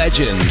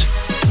 legend.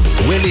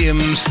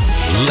 Williams,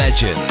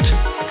 legend.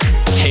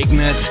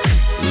 Hignett,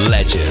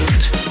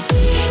 legend.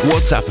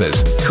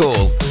 WhatsAppers,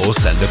 call or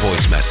send a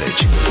voice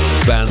message.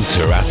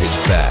 Banter at its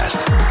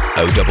best.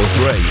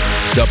 033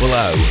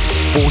 00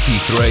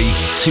 43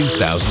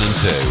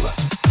 2002.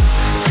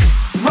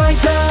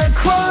 Right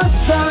across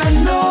the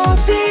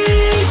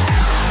Northeast,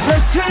 the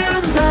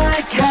Tune,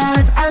 the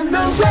Cat and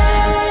the Red.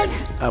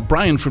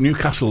 Brian from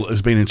Newcastle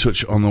has been in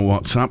touch on the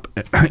WhatsApp.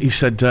 He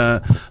said,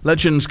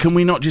 legends, can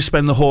we not just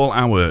spend the whole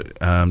hour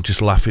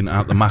just laughing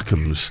at the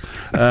Mackhams?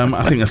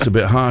 I think that's a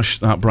bit harsh,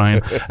 that,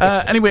 Brian.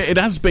 Anyway, it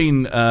has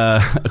been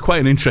quite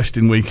an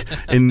interesting week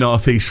in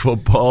North East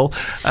football.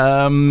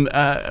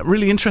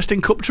 Really interesting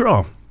cup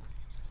draw.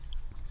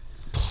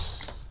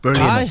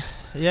 Brilliant.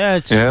 Yeah,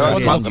 it's that's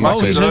the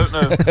matches out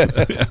now.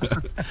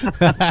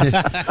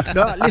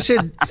 No,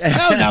 listen.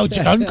 No,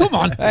 John, come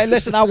on. Hey,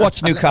 listen, I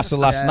watched Newcastle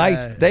last night.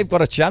 They've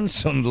got a chance,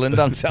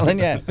 Sunderland, I'm telling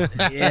you.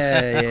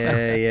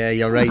 Yeah,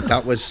 you're right.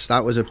 That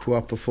was a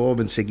poor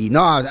performance, Higgy.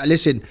 No,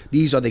 listen,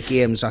 these are the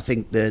games I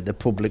think the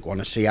public want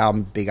to see. I'm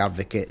a big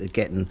advocate of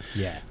getting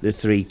the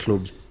three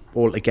clubs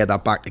all together,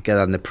 back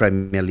together in the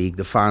Premier League.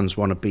 The fans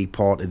want to be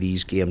part of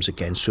these games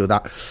again. So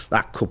that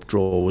cup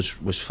draw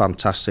was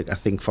fantastic, I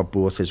think, for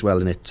both as well.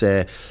 And it,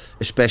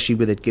 especially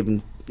with it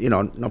given,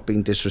 not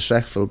being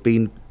disrespectful,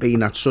 being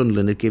at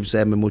Sunderland, it gives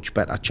them a much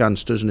better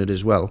chance, doesn't it,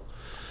 as well?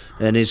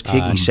 And as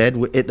Higgy said,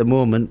 at the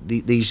moment,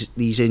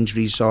 these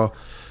injuries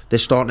they're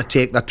starting to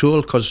take their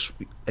toll, because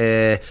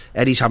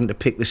Eddie's having to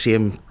pick the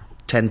same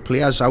 10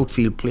 players,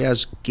 outfield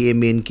players,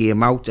 game in,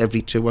 game out,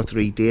 every 2 or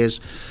 3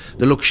 days.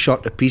 They look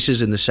shot to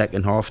pieces in the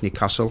second half,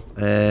 Newcastle.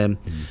 Kieran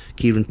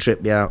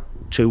Trippier,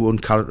 2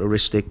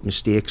 uncharacteristic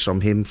mistakes from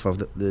him for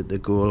the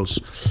goals.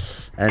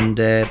 And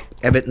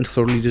Everton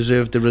thoroughly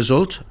deserved the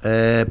result.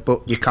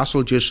 But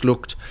Newcastle just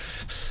looked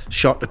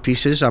shot to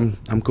pieces. I'm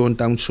going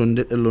down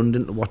Sunday to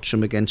London to watch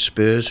them against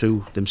Spurs,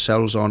 who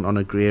themselves aren't on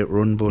a great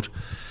run. But,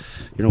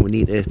 we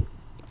need to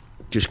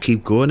just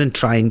keep going and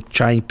try and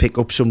pick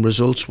up some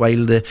results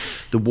while the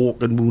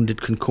walking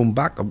wounded can come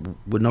back.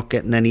 We're not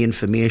getting any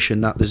information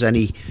that there's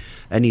any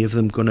of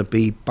them going to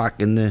be back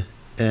in the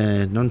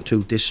none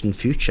too distant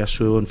future.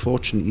 So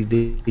unfortunately,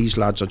 these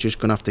lads are just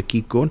going to have to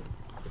keep going.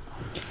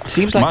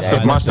 Seems like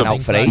massive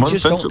out for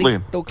ages, don't they,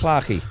 though,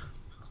 Clarkie?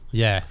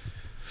 Yeah.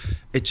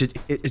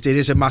 It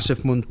is a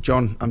massive month,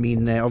 John. I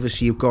mean,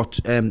 obviously you've got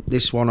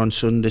this one on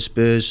Sunday,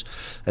 Spurs,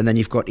 and then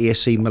you've got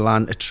AC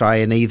Milan to try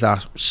and either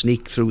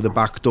sneak through the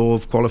back door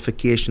of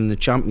qualification in the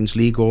Champions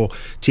League or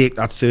take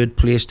that third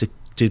place to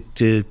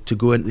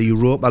go into the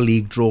Europa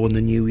League draw in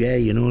the new year,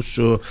 you know.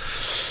 So,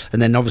 and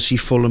then obviously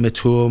Fulham at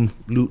home,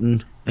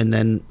 Luton, and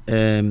then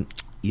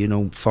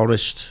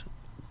Forest,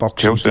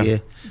 Boxing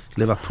Day,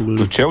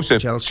 Liverpool, Chelsea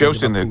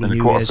in the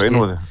quarter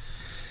final.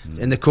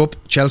 In the Cup,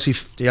 Chelsea,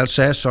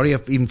 sorry,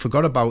 I've even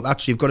forgot about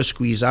that. So you've got to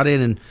squeeze that in.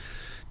 And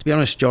to be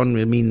honest, John,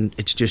 I mean,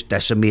 it's just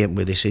decimating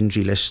with this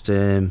injury list.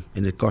 And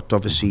it got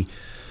obviously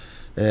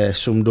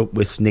summed up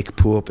with Nick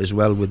Pope as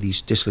well, with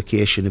his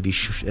dislocation of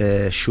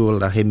his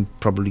shoulder, him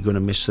probably going to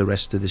miss the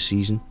rest of the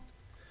season.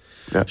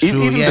 Yeah.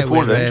 Even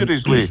before the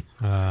injuries,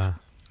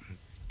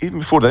 even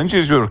before the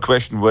injuries, we were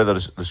questioning whether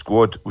the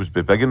squad would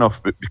be big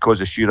enough because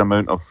of sheer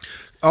amount of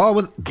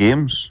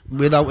games.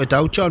 Without a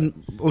doubt, John.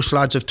 Us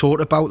lads have talked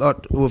about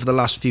that over the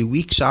last few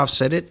weeks. I've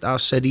said it.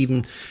 I've said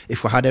even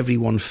if we had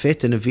everyone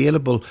fit and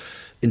available,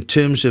 in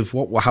terms of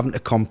what we're having to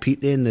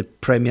compete in, the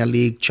Premier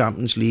League,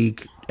 Champions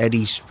League,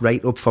 Eddie's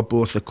right up for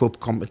both the cup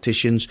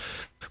competitions.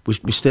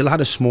 We still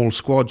had a small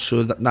squad,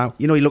 so that now,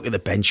 you look at the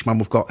bench, man.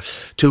 We've got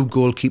 2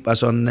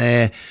 goalkeepers on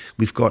there.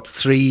 We've got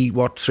 3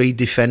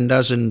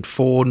 defenders and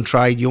 4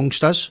 untried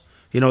youngsters.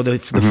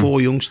 The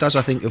 4 youngsters,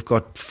 I think, have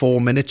got 4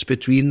 minutes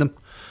between them.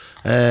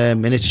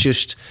 And it's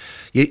just,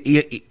 you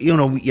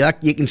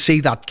can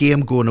see that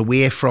game going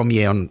away from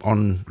you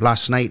on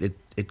last night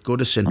at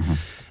Goodison.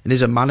 And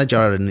as a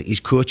manager and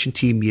his coaching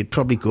team, you'd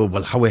probably go,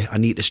 well, I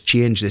need to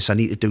change this. I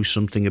need to do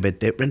something a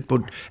bit different.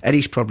 But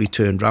Eddie's probably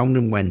turned round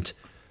and went,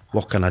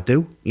 what can I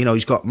do?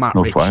 He's got Matt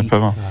Ritchie.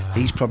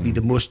 He's probably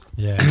the most...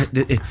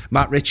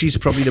 Matt Ritchie's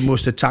probably the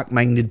most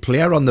attack-minded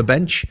player on the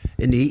bench.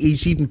 And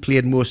he's even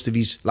played most of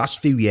his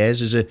last few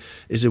years as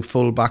a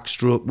full-back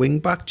stroke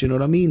wing-back. Do you know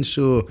what I mean?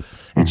 So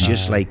it's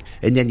just like...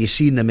 And then you've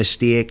seen the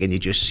mistake and you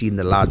just seen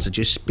the lads that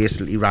just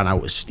basically ran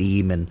out of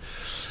steam. And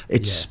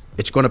it's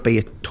going to be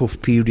a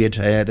tough period.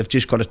 They've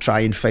just got to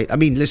try and fight. I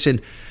mean,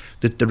 listen...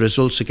 The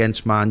results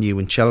against Man U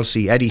and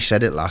Chelsea, Eddie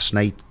said it last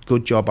night,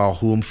 good job our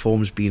home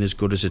form's been as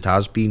good as it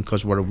has been,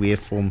 because our away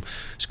form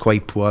is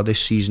quite poor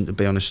this season, to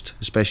be honest,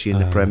 especially in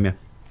the Premier.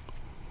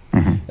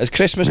 Has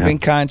Christmas been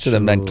kind to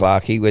them then,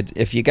 Clarkie?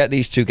 If you get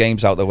these 2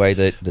 games out of the way,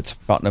 the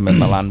Tottenham and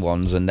Milan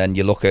ones, and then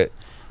you look at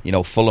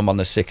Fulham on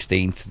the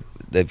 16th,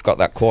 they've got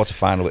that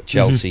quarter-final at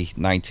Chelsea,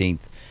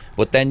 19th,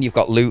 but then you've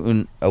got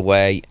Luton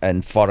away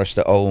and Forest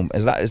at home.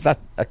 Is that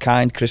a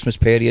kind Christmas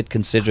period,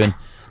 considering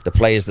the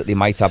players that they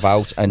might have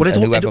out and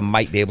whoever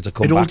might be able to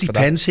come back? It all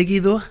depends,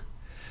 Higgy, though.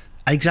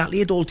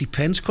 Exactly, it all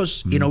depends,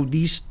 because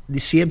the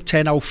same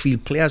 10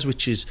 outfield players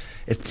which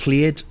have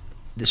played,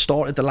 they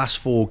started the last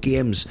 4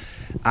 games,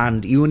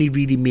 and he only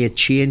really made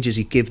changes.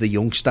 He gave the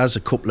youngsters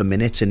a couple of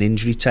minutes in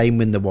injury time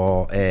when they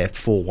were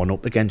 4-1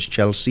 up against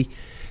Chelsea.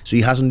 So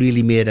he hasn't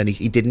really made any.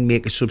 He didn't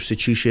make a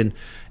substitution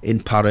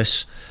in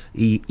Paris.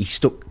 He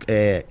stuck.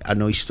 I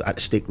know he had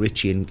to stick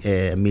Richie and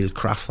Emile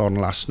Kraft on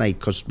last night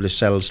because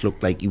Lascelles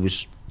looked like he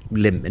was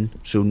limping,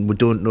 so we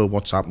don't know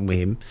what's happened with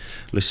him,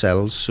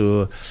 Lascelles.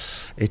 So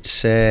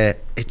it's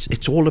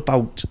all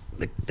about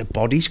the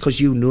bodies, because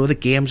the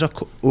games are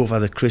over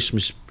the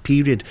Christmas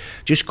period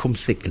just come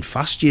thick and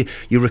fast.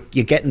 You're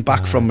getting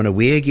back from an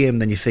away game,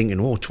 then you're thinking,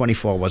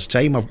 24 hours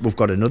time, we've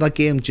got another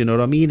game. Do you know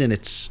what I mean? And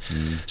it's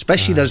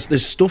especially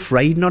there's stuff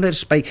riding on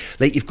it.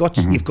 Like you've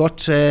got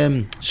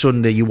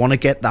Sunday, you want to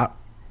get that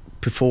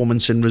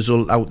performance and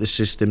result out the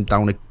system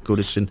down at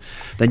Goodison.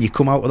 Then you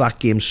come out of that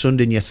game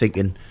Sunday and you're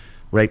thinking,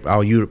 right,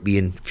 our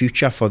European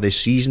future for this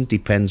season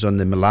depends on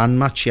the Milan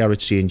match here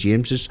at St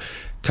James's.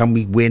 Can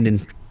we win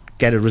and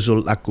get a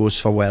result that goes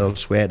for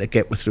elsewhere to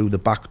get through the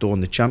back door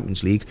in the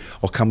Champions League,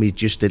 or can we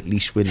just at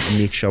least win and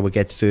make sure we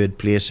get 3rd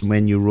place and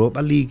win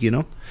Europa League,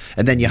 And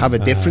then you have a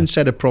different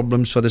set of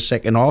problems for the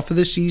second half of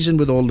the season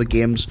with all the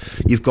games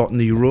you've got in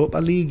the Europa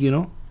League,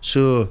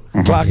 So,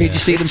 Clarkie, did you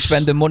see them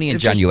spending money in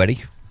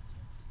January?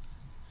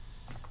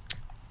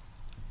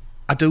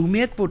 I do,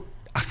 mate, but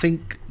I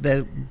think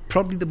they're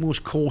probably the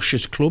most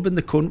cautious club in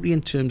the country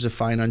in terms of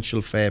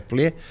financial fair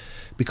play,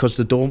 because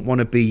they don't want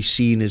to be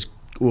seen as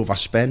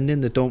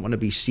overspending. They don't want to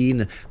be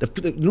seen.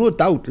 No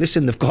doubt.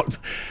 Listen, they've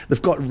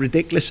got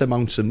ridiculous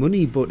amounts of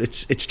money, but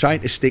it's trying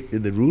to stick to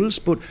the rules.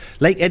 But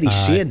like Eddie's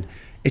saying,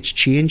 it's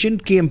changing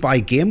game by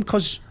game,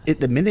 because at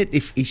the minute,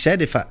 if he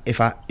said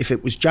if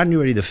it was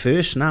January the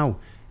 1st now,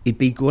 he'd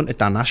be going to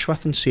Dan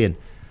Ashworth and saying,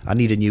 I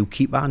need a new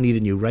keeper, I need a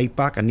new right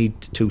back, I need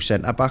 2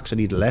 centre backs, I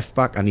need a left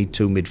back, I need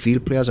 2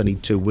 midfield players, I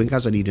need 2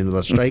 wingers, I need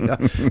another striker,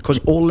 because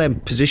all them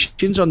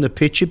positions on the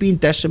pitch are being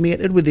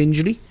decimated with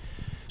injury.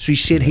 So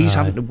he's saying he's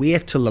having to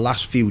wait till the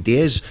last few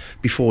days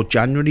before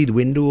January, the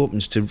window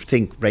opens, to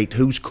think, right,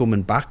 who's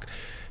coming back?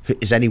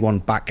 Is anyone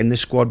back in the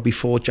squad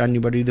before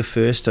January the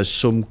 1st? There's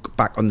some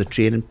back on the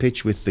training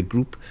pitch with the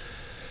group.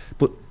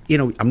 But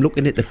I'm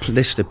looking at the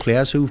list of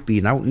players who've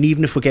been out, and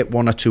even if we get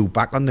one or two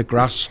back on the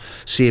grass,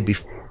 say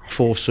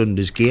before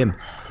Sunday's game,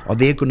 are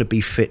they going to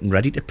be fit and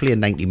ready to play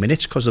 90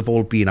 minutes because they've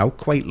all been out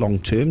quite long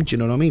term? Do you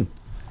know what I mean?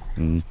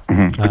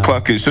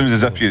 Clark, it sounds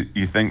as if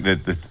you think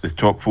that the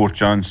top 4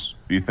 chance,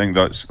 you think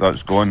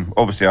that's gone.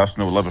 Obviously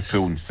Arsenal,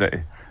 Liverpool and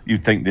City, you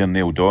think they're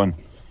nailed on.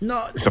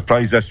 No,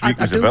 surprise this week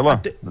was Villa.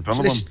 The Villa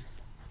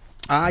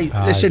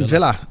one. Listen,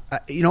 Villa,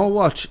 you know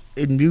what,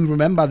 and you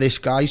remember this,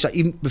 guys,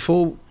 even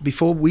before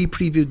we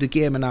previewed the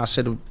game, and I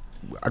said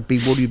I'd be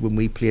worried when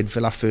we played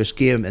Villa first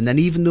game, and then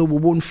even though we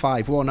won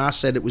 5-1, I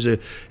said it was a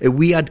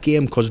weird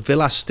game because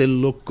Villa still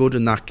looked good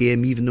in that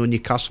game, even though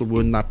Newcastle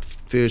won that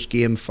first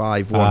game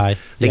 5-1. I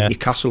think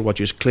Newcastle were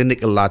just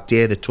clinical that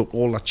day. They took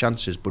all their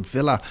chances, but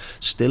Villa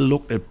still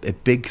looked a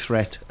big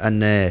threat,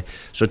 and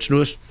so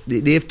it's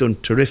they've done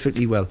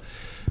terrifically well.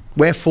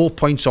 We're 4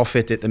 points off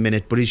it at the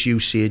minute, but as you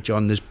say,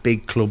 John, there's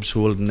big clubs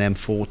holding them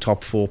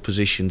top 4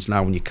 positions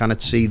now, and you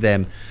cannot see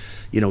them.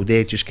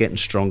 They're just getting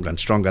stronger and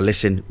stronger.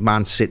 Listen,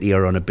 Man City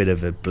are on a bit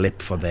of a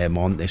blip for them,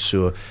 aren't they?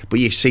 So, but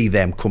you see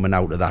them coming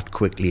out of that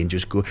quickly and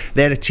just go.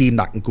 They're a team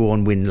that can go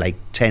and win like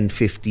 10,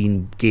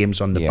 15 games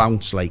on the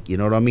bounce, like, you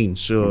know what I mean?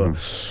 So,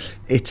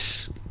 hey,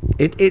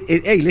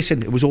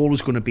 listen, it was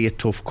always going to be a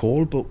tough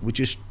call, but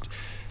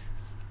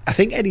I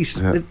think Eddie's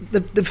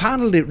they've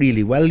handled it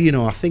really well.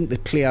 I think the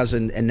players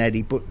and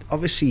Eddie, but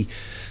obviously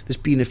there's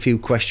been a few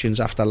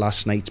questions after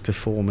last night's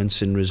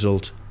performance and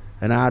result.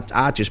 And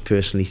I just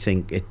personally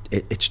think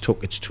it's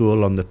took its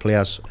toll on the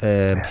players,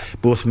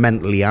 both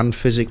mentally and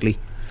physically,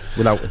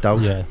 without a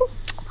doubt. Yeah.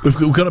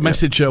 We've got a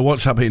message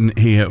WhatsApp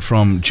here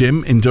from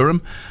Jim in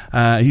Durham.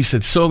 He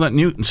said, so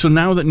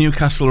now that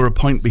Newcastle are a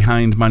point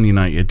behind Man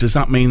United, does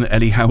that mean that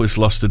Eddie Howe has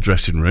lost the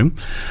dressing room?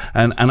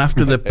 And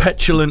after the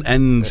petulant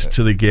end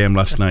to the game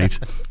last night,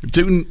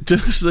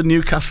 does the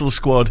Newcastle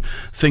squad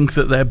think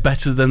that they're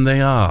better than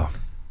they are?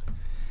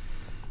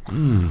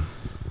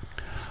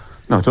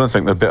 No, I don't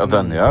think they're better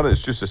than they are.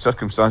 It's just the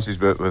circumstances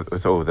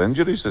with all the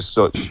injuries as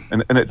such.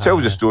 And it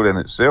tells a story in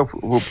itself.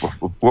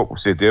 What we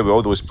said there with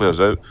all those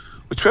players out.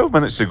 With 12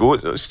 minutes to go,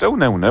 it's still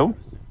 0-0.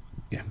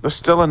 Yeah. They're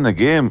still in the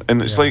game.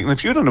 And it's like,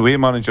 if you're an away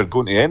manager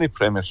going to any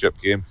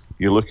Premiership game,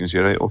 you look and say,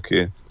 right,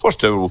 okay,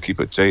 first hour we'll keep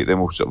it tight, then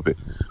we'll sort of be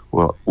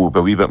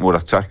a wee bit more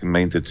attacking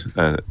minded,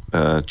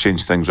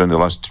 change things around the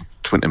last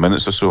 20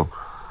 minutes or so,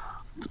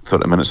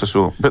 30 minutes or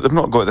so. But they've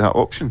not got that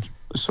option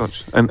as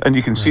such. And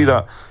you can see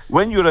that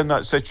when you're in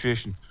that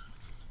situation,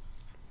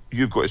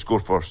 you've got to score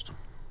first.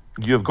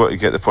 You've got to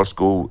get the first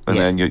goal, and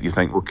then you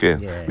think, okay,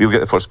 we'll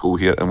get the first goal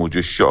here and we'll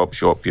just shut up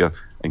shop here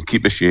and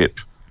keep the shape.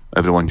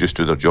 Everyone just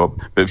do their job.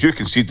 But if you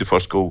concede the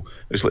first goal,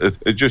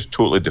 it just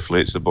totally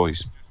deflates the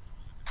boys.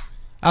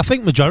 I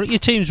think majority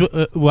of teams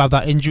who have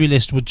that injury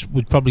list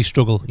would probably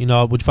struggle.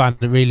 Would find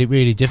it really,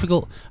 really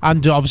difficult.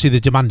 And obviously the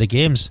demand of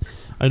games.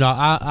 I'm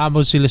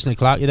obviously listening to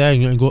Clark there,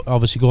 and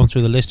obviously going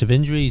through the list of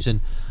injuries.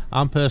 And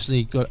I'm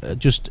personally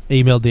just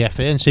emailed the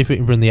FA and see if we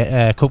can bring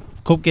the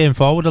cup game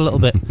forward a little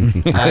bit.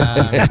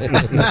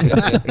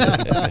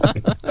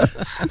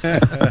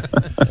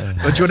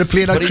 But do you want to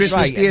play it on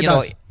Christmas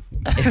Day?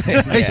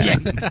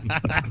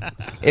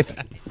 If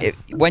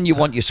when you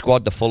want your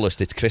squad the fullest,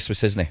 it's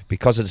Christmas, isn't it?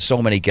 Because there's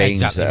so many games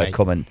that are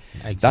coming.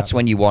 Exactly. That's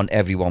when you want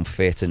everyone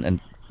fit,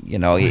 and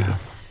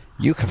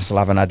Newcastle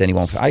haven't had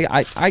anyone fit.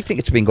 I think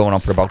it's been going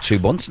on for about 2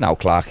 months now,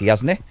 Clarky,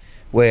 hasn't it?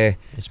 Where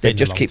they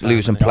just keep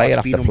losing player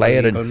after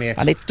player,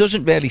 and it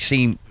doesn't really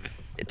seem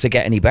to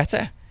get any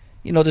better.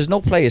 There's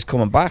no players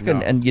coming back,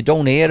 and you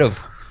don't hear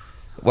of,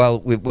 well,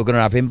 we're going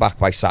to have him back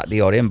by Saturday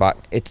or him back.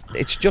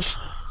 It's just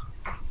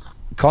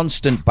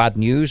constant bad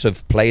news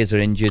of players are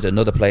injured,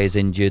 another player's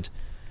injured,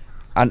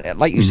 and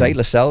like you say,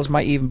 Lascelles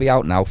might even be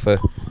out now for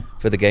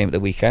the game at the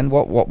weekend.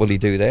 What will he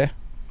do there?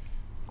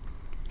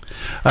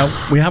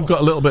 We have got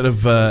a little bit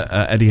of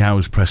Eddie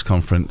Howe's press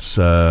conference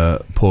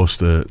post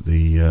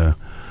the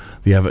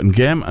Everton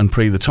game and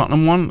pre the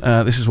Tottenham one.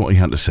 This is what he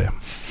had to say.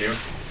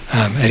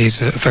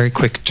 Eddie's a very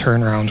quick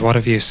turnaround. What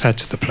have you said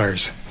to the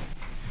players?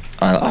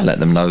 I let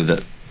them know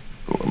that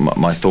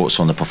my thoughts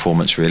on the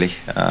performance, really.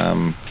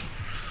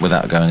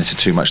 Without going into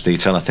too much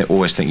detail, I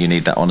always think you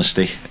need that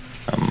honesty.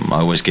 I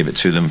always give it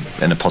to them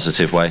in a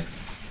positive way,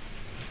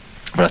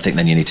 but I think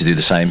then you need to do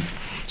the same,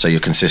 so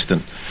you're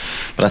consistent.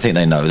 But I think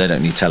they know, they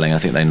don't need telling. I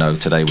think they know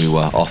today we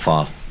were off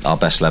our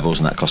best levels,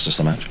 and that cost us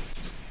the match.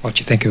 What do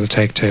you think it will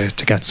take to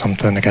get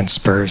something against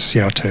Spurs,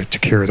 to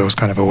cure those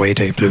kind of away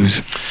day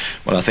blues?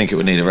 Well, I think it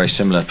would need a very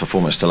similar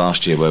performance to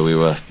last year, where we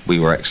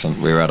were excellent.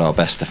 We were at our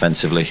best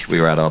defensively.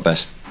 We were at our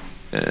best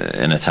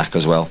in attack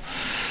as well.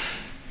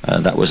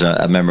 That was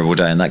a memorable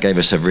day, and that gave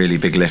us a really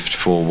big lift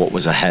for what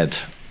was ahead.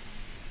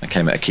 It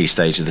came at a key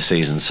stage of the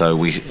season, so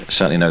we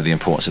certainly know the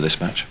importance of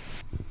this match.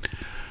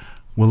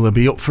 Will they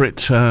be up for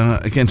it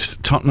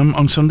against Tottenham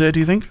on Sunday, do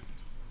you think?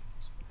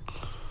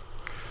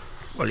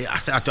 Well, yeah,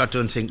 I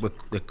don't think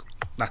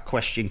that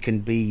question can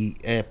be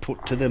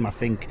put to them. I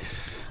think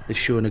they've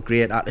shown a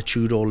great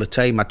attitude all the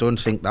time. I don't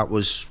think that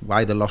was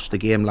why they lost the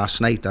game last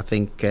night. I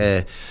think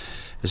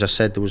as I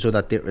said, there was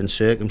other different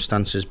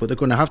circumstances, but they're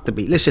going to have to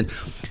be. Listen,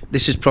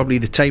 this is probably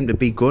the time to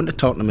be going to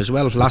Tottenham as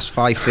well. Last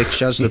 5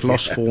 fixtures, they've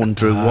lost 4 and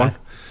drew 1.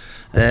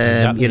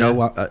 Exactly, you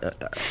know,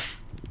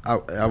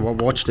 I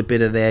watched a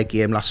bit of their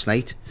game last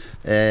night.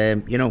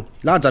 You know,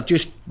 lads, I've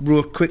just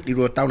quickly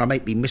wrote down, I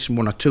might be missing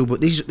 1 or 2,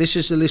 but this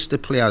is the list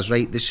of players,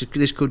 right?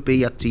 This could be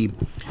your team.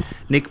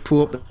 Nick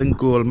Pope in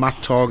goal, Matt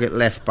Targett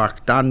left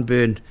back, Dan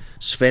Burn,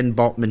 Sven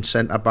Botman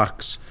centre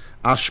backs,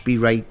 Ashby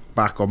right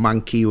back or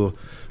Manquillo,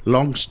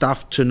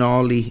 Longstaff,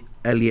 Tonali,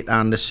 Elliot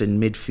Anderson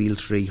midfield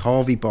 3,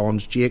 Harvey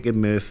Barnes, Jacob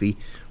Murphy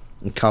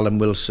and Callum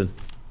Wilson.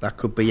 That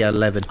could be your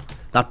 11.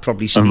 That'd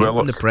probably stay up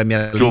in the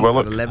Premier League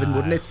at 11,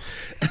 wouldn't it?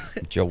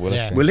 Joe Willock.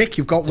 Yeah. Willock,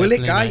 you've got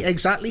Willock, guy,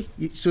 exactly.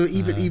 So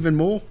even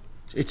more.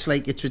 It's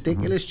like, it's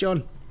ridiculous,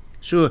 John.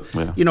 So,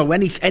 you know,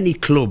 any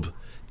club,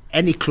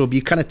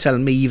 you kind of tell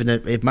me, even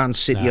if Man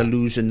City are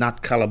losing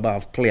that calibre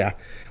of player,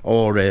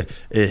 or a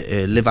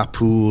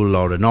Liverpool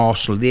or an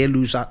Arsenal, they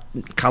lose that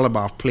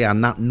calibre of player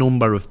and that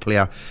number of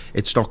player,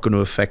 it's not going to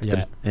affect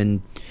them.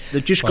 And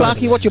they're just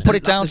Clarky, what do you put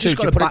it down to? Do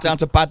you put it down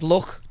to bad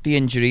luck, the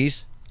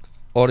injuries,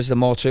 or is there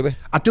more to it?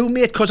 I do,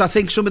 mate, because I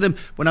think some of them,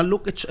 when I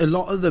look at a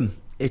lot of them,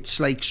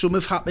 it's like some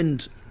have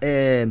happened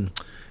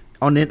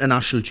on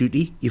international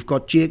duty. You've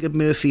got Jacob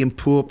Murphy and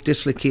Pope,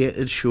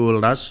 dislocated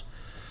shoulders.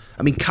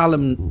 I mean,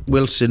 Callum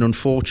Wilson,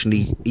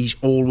 unfortunately, he's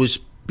always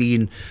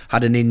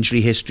had an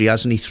injury history,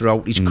 hasn't he,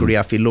 throughout his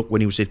career? If you look,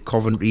 when he was at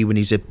Coventry, when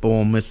he was at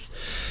Bournemouth,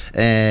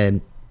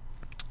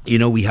 you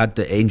know, we had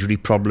the injury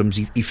problems.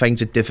 He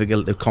finds it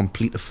difficult to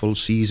complete the full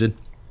season.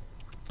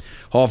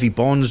 Harvey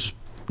Barnes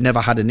never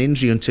had an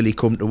injury until he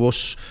come to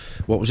us.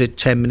 What was it,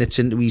 10 minutes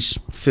into his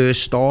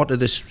first start of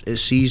this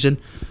season?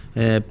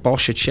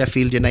 Bosch at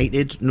Sheffield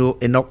United, no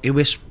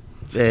innocuous,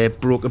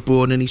 broke a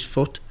bone in his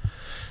foot.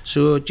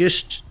 So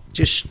just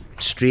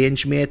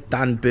strange, mate.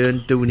 Dan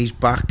Burn doing his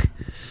back.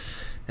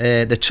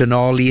 The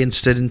Tonali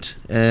incident,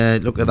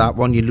 look at that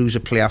one. You lose a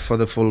player for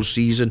the full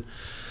season.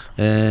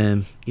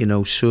 You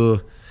know,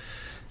 so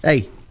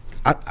hey,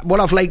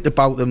 what I've liked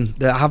about them,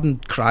 they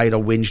haven't cried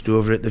or whinged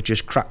over it. They've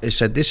just they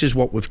said, this is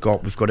what we've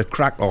got to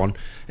crack on.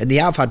 And they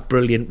have had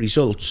brilliant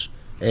results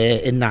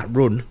in that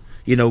run.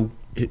 You know,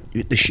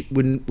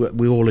 when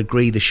we all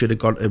agree they should have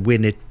got a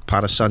win at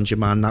Paris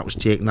Saint-Germain. That was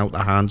taken out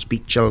their hands.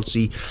 Beat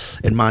Chelsea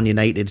and Man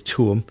United at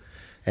home.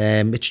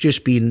 It's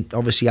just been,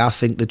 obviously, I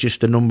think they're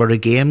just a number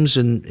of games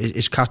and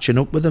it's catching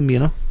up with them, you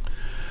know.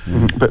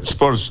 But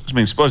Spurs,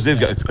 they've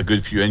got a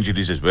good few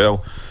injuries as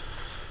well.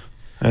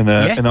 And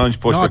Ange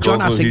Postecoglou, no,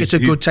 John, I think it's a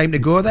good time to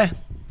go there.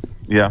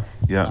 Yeah.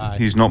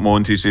 He's not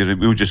Monty, so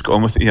we'll just go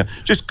on with it. Yeah,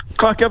 just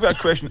Clark, I've got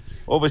a question.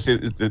 Obviously,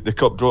 the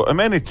cup draw. How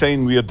many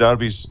 10-year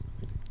derbies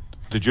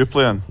did you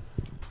play in?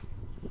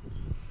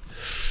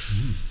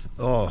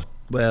 Oh,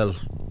 well,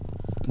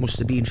 must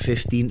have been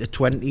 15 to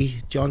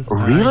 20, John.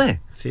 Really?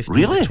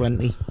 15 to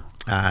 20.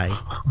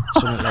 Aye,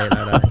 something like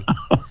that.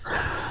 Aye.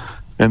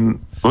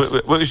 And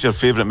what was your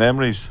favourite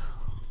memories?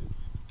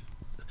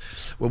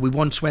 Well, we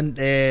once went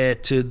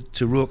to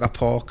Roker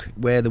Park,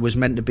 where there was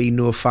meant to be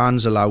no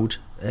fans allowed,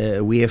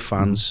 away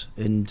fans,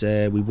 and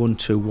we won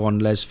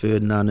 2-1. Les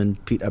Ferdinand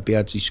and Peter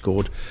Beardsley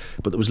scored,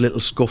 but there was little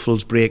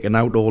scuffles breaking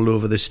out all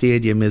over the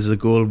stadium as the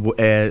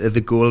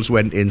goals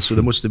went in. So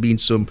there must have been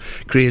some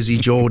crazy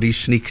Geordies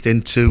sneaked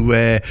into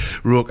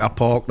Roker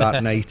Park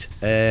that night.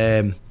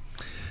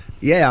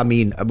 Yeah, I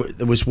mean,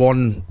 there was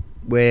one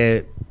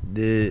where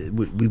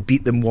we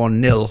beat them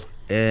 1-0,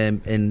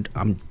 and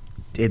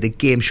the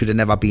game should have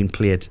never been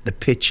played. The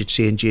pitch at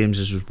St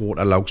James's was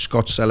waterlogged.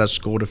 Scott Sellers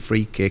scored a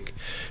free kick,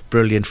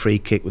 brilliant free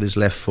kick with his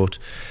left foot.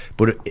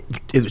 But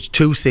it was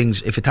two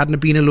things. If it hadn't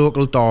been a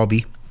local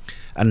derby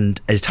and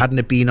it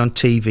hadn't been on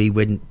TV,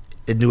 when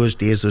in those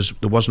days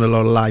there wasn't a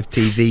lot of live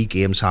TV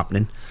games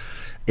happening,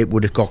 it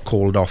would have got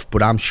called off.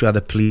 But I'm sure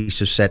the police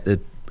have said to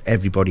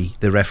everybody,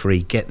 the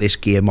referee, get this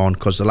game on,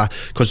 because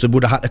they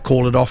would have had to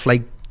call it off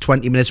like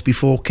 20 minutes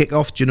before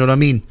kick-off. Do you know what I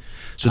mean?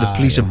 So the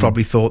police have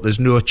probably thought there's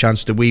no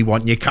chance that we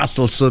want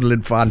Newcastle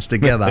Sunderland fans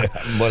together.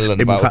 And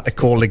we've had to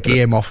call the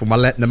game off, and we're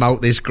letting them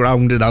out this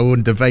ground in our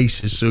own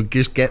devices. So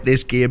just get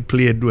this game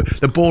played.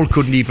 The ball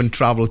couldn't even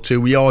travel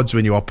 2 yards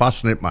when you were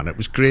passing it, man. It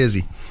was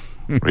crazy.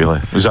 Really?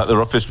 Was that the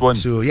roughest one?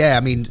 So yeah,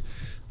 I mean,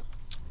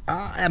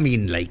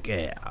 like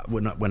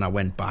when I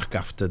went back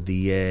after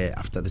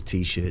the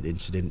T-shirt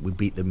incident, we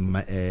beat them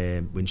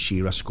when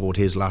Shearer scored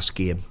his last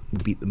game.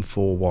 We beat them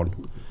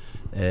 4-1.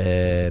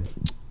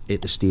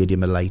 At the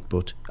Stadium of Light,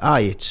 but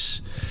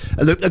it's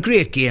they're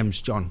great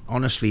games, John.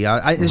 Honestly,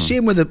 the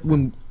same with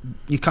when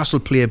Newcastle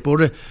play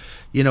Borough.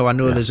 You know, I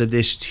know there's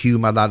this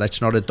humour that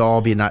it's not a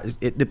derby, and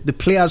the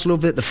players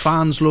love it, the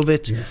fans love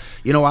it. Yeah.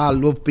 You know, I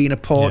love being a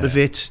part of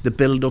it. The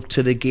build up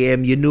to the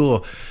game. You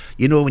know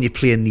when you're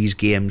playing these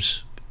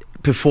games,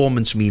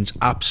 performance means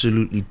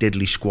absolutely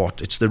diddly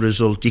squat. It's the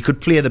result. You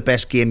could play the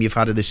best game you've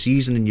had of the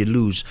season and you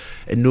lose,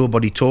 and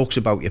nobody talks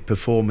about your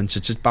performance.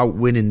 It's about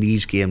winning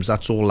these games.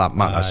 That's all that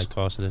matters. Of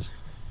course it is.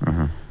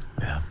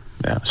 Yeah.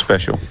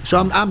 special.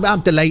 So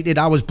I'm delighted.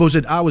 I was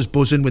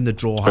buzzing when the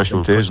draw special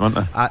happened. Days, weren't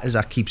they? As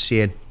I keep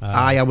saying,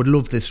 I would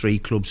love the 3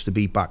 clubs to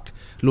be back.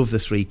 Love the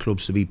 3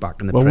 clubs to be back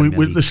in the Premier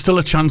League. There's still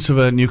a chance of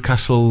a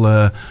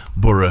Newcastle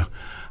Borough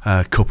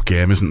Cup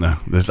game, isn't there?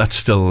 That's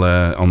still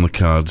on the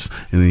cards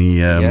in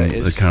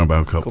the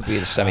Carabao Cup. Could be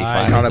the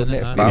semi-final.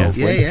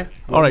 Yeah.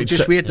 All right,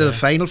 just wait to the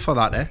final for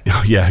that, eh?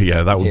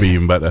 Yeah, that would be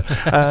even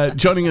better.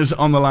 Joining us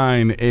on the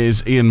line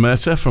is Ian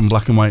Mercer from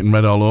Black and White and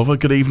Red All Over.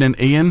 Good evening,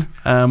 Ian.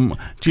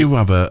 Do you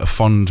have a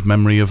fond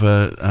memory of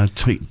a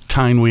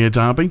Tyne-Weir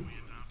derby?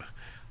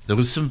 There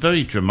was some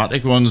very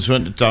dramatic ones,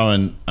 weren't there,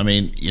 Darren? I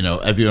mean,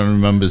 everyone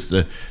remembers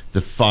the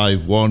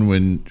 5-1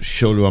 when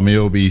Sholo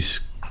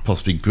Amiobi's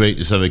possibly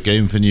greatest ever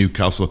game for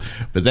Newcastle.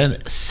 But then,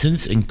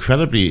 since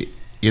incredibly,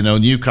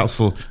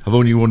 Newcastle have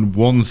only won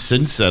one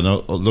since then,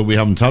 although we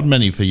haven't had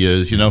many for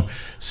years.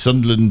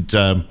 Sunderland,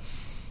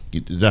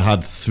 they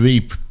had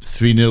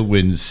 3-0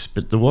 wins,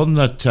 but the one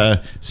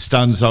that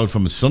stands out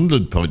from a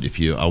Sunderland point of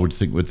view, I would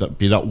think, would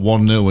be that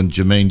 1-0 when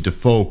Jermaine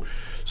Defoe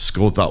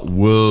scored that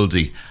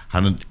worldie,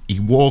 and he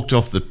walked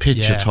off the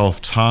pitch at half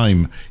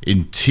time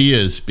in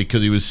tears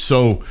because he was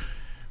so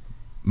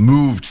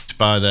moved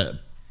by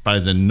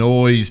the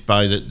noise,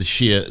 by the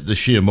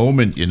sheer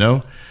moment,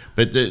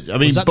 But I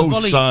mean,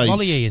 both sides.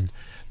 Volley, Ian?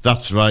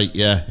 That's right.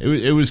 Yeah,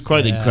 it was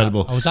quite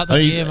incredible. I was at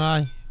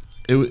the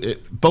game.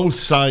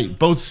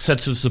 Both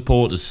sets of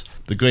supporters.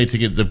 The great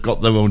thing is they've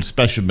got their own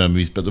special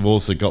memories, but they've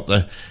also got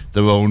their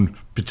own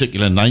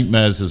particular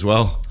nightmares as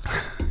well.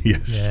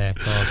 Yes. Yeah, of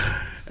course.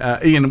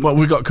 Ian, what have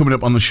we got coming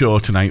up on the show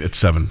tonight at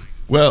 7?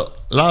 Well,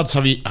 lads,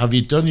 have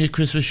you done your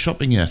Christmas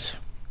shopping yet?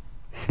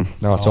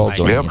 No, it's all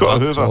done. We have got a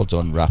Hoover. It's all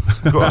done,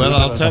 wrapped. Well,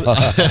 I'll tell you.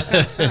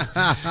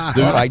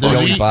 All right,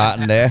 Joey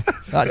Barton there.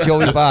 That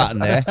Joey Barton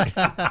there.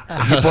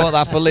 You bought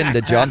that for Linda,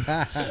 John.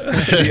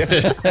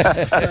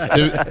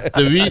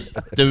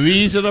 The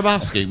reason I'm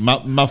asking,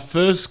 my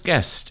first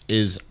guest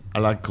is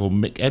a lad called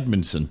Mick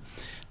Edmondson.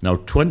 Now,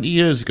 20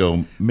 years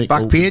ago, Mick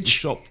opened the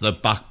shop, the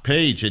Back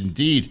Page.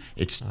 Indeed,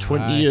 it's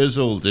 20 years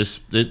old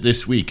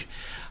this week.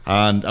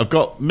 And I've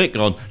got Mick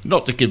on,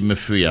 not to give him a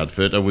free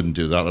advert, I wouldn't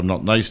do that, I'm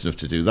not nice enough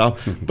to do that,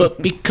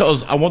 but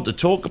because I want to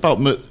talk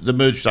about the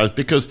merchandise,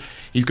 because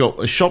he's got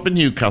a shop in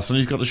Newcastle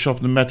and he's got a shop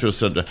in the Metro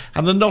Centre,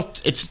 and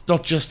it's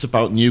not just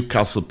about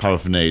Newcastle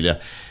paraphernalia.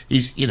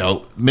 He's,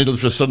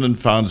 Middlesbrough Sunderland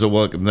fans are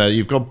welcome there.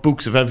 You've got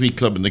books of every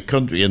club in the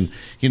country, and,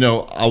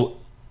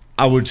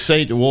 I would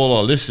say to all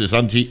our listeners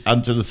and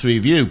to the three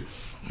of you,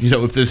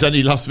 if there's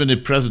any last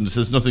minute presents,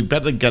 there's nothing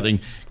better than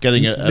getting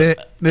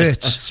a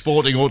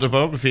sporting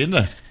autobiography in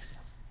there.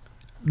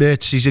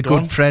 Mertz, he's a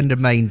good friend of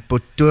mine,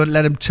 but don't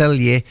let him tell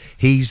you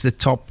he's the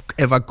top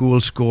ever goal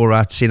scorer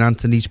at St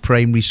Anthony's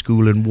Primary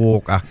School in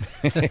Walker.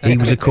 He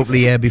was a couple of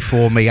years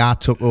before me. I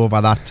took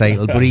over that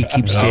title, but he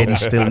keeps saying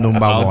he's still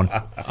number one.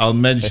 I'll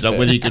mention that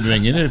when he can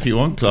ring in if you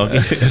want, Clark.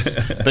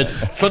 But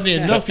funny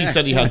enough, he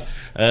said he had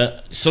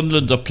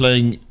Sunderland are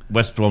playing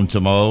West Brom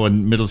tomorrow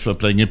and Middlesbrough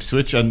playing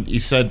Ipswich, and he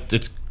said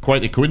it's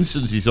quite a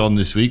coincidence he's on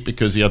this week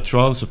because he had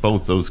trials at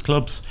both those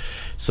clubs.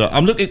 So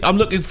I'm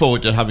looking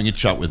forward to having a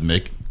chat with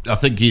Mick. I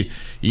think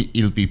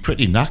he'll be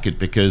pretty knackered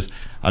because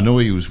I know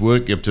he was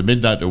working up to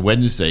midnight on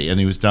Wednesday and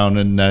he was down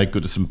in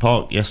Goodison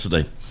Park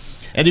yesterday.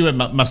 Anyway,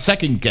 my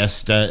second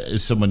guest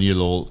is someone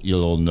you'll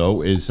all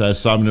know, is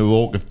Simon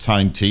O'Rourke of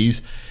Time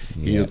Tees.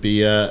 He'll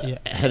be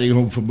heading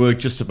home from work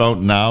just about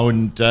now,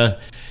 and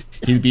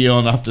he'll be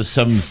on after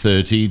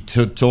 7:30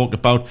 to talk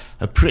about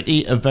a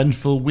pretty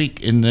eventful week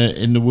in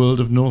the world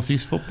of North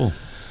East football.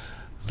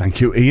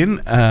 Thank you,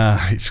 Ian.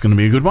 It's going to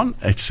be a good one.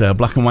 It's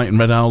Black and White and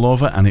Red all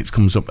over, and it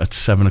comes up at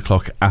 7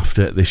 o'clock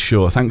after this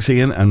show. Thanks,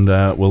 Ian, and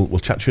we'll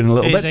chat to you in a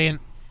little bit. Ian.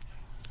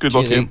 Good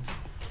luck, Ian.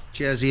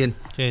 Cheers, Ian.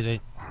 Cheers, Ian.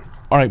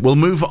 All right, we'll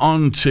move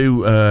on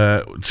to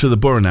the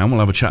Borough now. We'll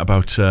have a chat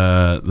about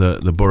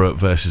the Borough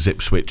versus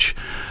Ipswich.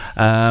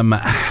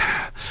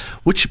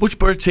 Which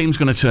Borough team's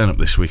going to turn up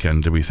this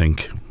weekend, do we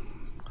think?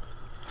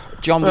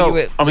 John, were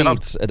you at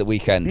Leeds at the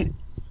weekend?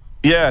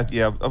 Yeah,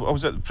 I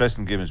was at the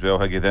Preston game as well,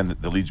 Higgy, then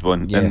the Leeds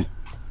one. Yeah. And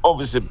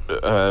obviously,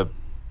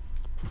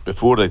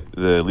 before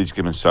the Leeds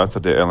game on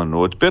Saturday at Ellen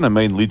Road, bearing in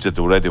mind Leeds had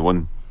already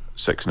won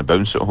 6 and a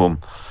bounce at home.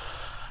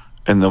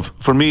 And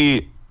for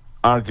me,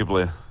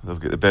 arguably, they've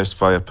got the best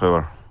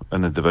firepower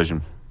in the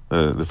division.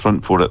 The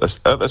front four, at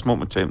this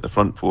moment in time, the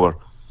front four,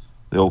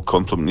 they all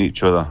complement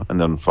each other and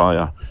they're on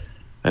fire.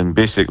 And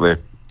basically,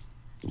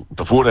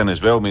 before then as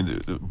well, I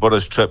mean,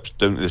 Borough's trips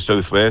down to the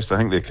southwest, I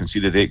think they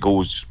conceded 8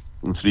 goals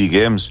in 3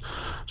 games.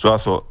 So I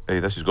thought, hey,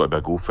 this has got to be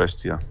a goal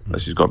fest here.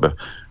 This has got to be,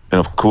 and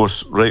of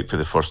course, right for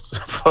the first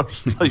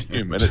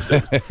few minutes,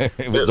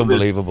 it was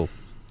unbelievable.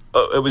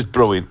 It was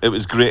brilliant. It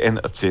was great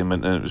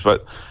entertainment, and it was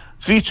about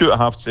 3-2 at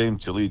half time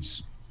to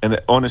Leeds. And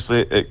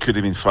honestly, it could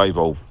have been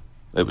 5-5.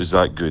 It was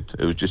that good.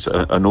 It was just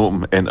an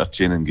open,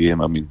 entertaining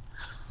game. I mean,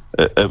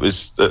 it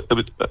was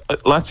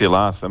Latte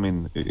laugh. I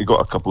mean, he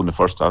got a couple in the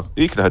first half.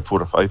 He could have had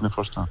 4 or 5 in the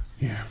first half.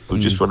 Yeah, it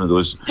was just one of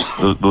those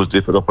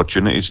different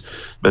opportunities.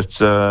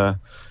 But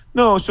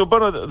no, so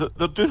Borough,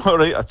 they're doing all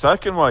right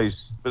attacking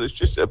wise, but it's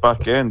just at the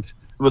back end.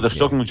 they're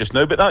struggling just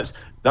now. But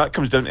that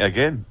comes down to,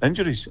 again,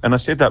 injuries. And I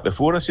said that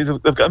before. I said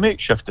they've got a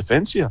makeshift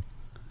defence here.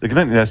 They're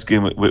going into this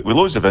game with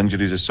loads of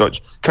injuries as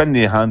such. Can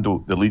they handle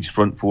the Leeds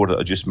front four that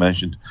I just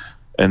mentioned?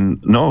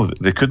 And no,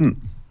 they couldn't.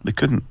 They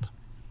couldn't.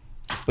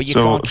 But you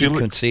can't keep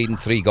conceding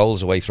 3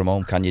 goals away from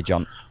home, can you,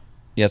 John?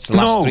 Yeah, it's the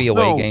last 3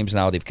 away games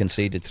now. They've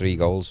conceded 3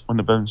 gols on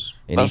the bounce.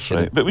 That's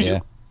right. But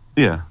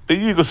but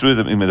you go through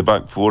them with the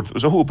back four. It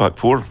was a whole back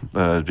four.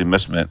 Been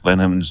missing it.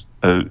 Lenham's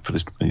out for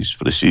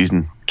the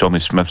season. Tommy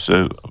Smith's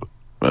out.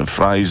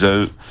 Fry's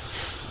out.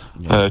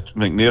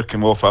 McNair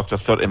came off after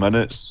 30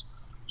 minutes.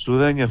 So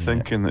then you're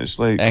thinking it's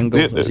like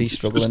Engel, is he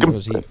struggling?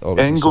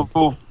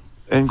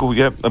 Engel,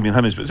 yeah. I mean,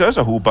 there's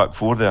a whole back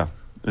four there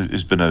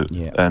has been out,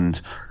 and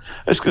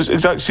it's the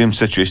exact same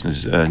situation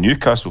as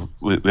Newcastle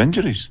with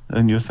injuries.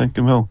 And you're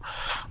thinking, well,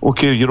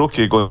 okay, you're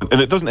okay going,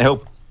 and it doesn't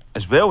help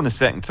as well in the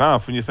second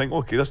half when you think,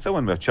 okay, they're still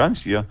in with a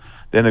chance here.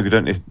 Then they go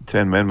down to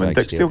 10 men when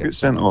Dicksteele gets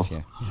sent off.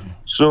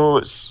 So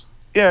it's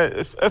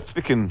if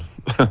they can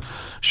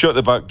shut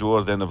the back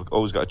door, then they've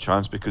always got a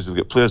chance because they've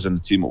got players in the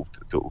team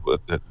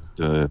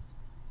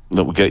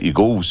that will get you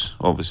goals.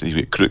 Obviously,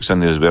 you've got Crooks in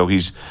there as well.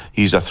 He's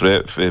a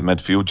threat for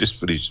midfield just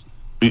for his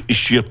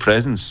sheer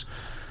presence.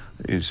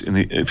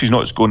 If he's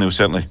not scoring, he'll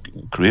certainly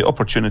create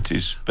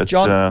opportunities. But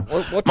John,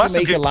 what do you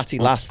make of Latty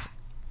Lath?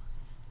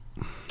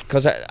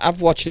 Because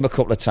I've watched him a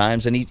couple of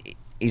times, and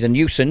he's a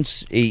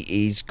nuisance.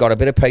 He's got a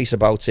bit of pace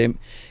about him.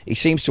 He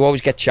seems to always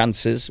get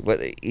chances,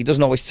 but he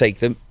doesn't always take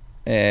them.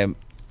 But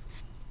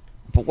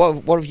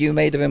what have you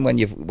made of him when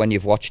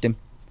you've watched him?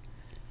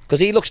 Because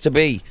he looks to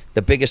be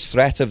the biggest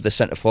threat of the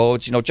centre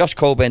forwards. You know, Josh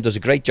Coburn does a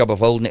great job of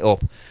holding it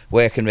up,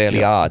 working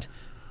really hard.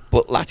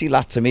 But Latty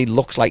Lath to me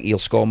looks like he'll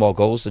score more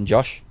goals than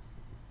Josh.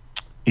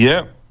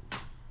 Yeah.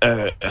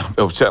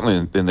 Well,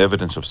 certainly in the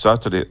evidence of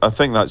Saturday, I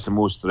think that's the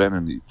most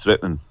threatening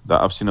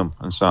that I've seen him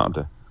on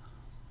Saturday.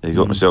 He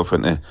got himself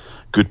into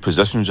good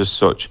positions as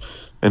such.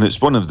 And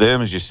it's one of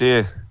them, as you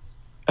say,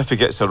 if he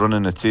gets a run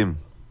in the team,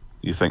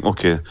 you think,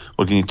 okay,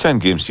 we're getting 10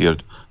 games here,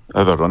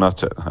 have a run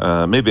at it.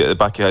 Maybe at the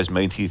back of his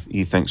mind, he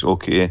thinks,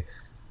 okay,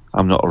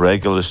 I'm not a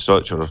regular as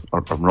such, or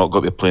I'm not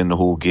going to be playing the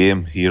whole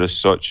game here as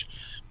such.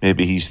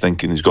 Maybe he's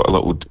thinking he's got a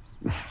little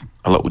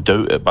doubt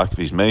at the back of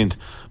his mind.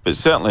 But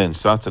certainly on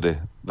Saturday,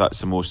 that's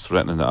the most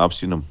threatening that I've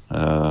seen him.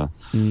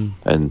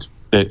 And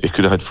he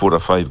could have had 4 or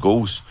 5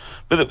 goals.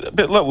 But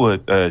little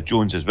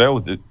Jones as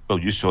well.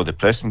 You saw the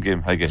Preston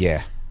game,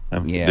 Higgy.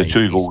 The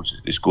 2 goals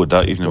he scored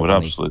that evening were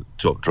absolute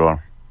top drawer.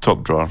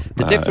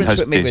 The difference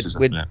with me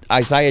with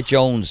Isaiah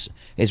Jones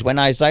is when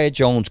Isaiah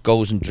Jones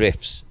goes and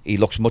drifts, he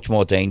looks much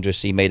more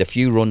dangerous. He made a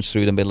few runs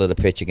through the middle of the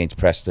pitch against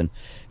Preston,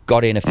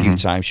 got in a few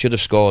times, should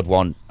have scored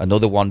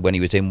another one when he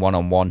was in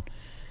one-on-one.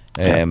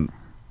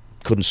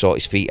 Couldn't sort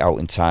his feet out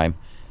in time.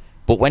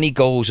 But when he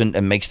goes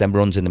and makes them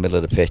runs in the middle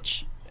of the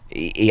pitch,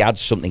 he adds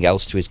something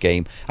else to his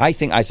game. I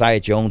think Isaiah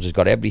Jones has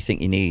got everything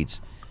he needs.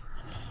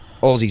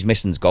 All he's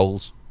missing is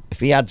goals.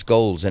 If he adds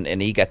goals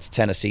and he gets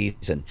 10 a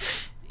season,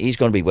 he's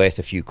going to be worth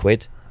a few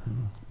quid.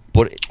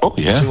 But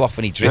too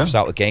often he drifts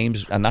out of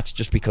games, and that's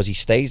just because he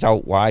stays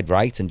out wide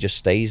right and just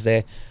stays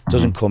there,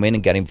 doesn't come in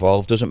and get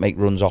involved, doesn't make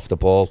runs off the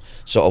ball,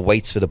 sort of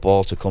waits for the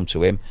ball to come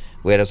to him.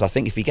 Whereas I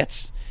think if he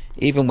gets,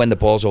 even when the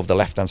ball's over the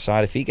left-hand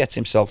side, if he gets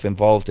himself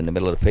involved in the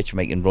middle of the pitch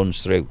making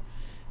runs through,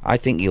 I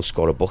think he'll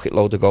score a bucket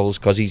load of goals,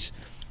 because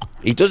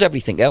he does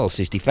everything else.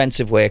 His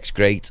defensive work's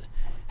great,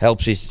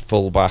 helps his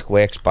full-back,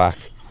 works back,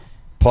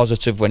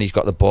 positive when he's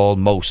got the ball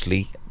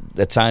mostly.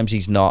 The times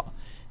he's not,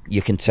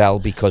 you can tell,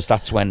 because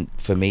that's when,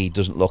 for me,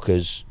 doesn't look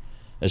as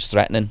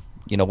threatening.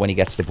 You know, when he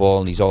gets the ball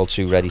and he's all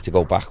too ready to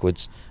go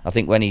backwards. I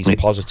think when he's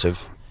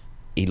positive,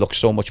 he looks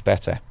so much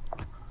better.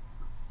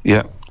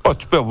 Yeah.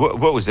 Well,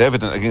 what was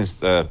evident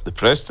against the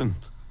Preston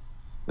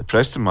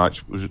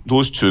match was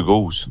those 2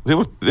 goals.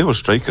 They were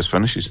strikers'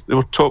 finishes. They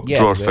were top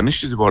drawer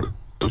finishes. It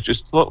was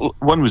just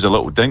one was a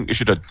little dink.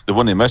 The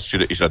one he missed,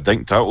 he should have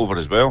dinked out over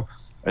as well,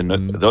 and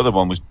the other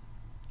one was.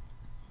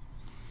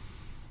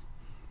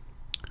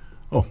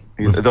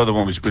 The other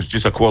one was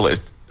just a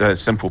quality,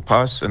 simple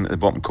pass in the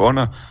bottom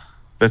corner.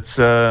 But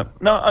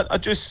I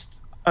just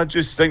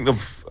think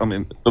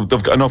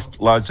they've got enough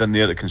lads in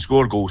there that can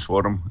score goals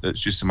for them. It's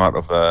just a matter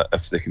of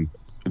if they can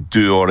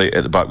do all right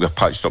at the back with a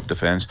patched up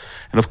defence.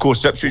 And of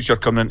course, Ipswich are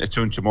coming into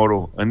town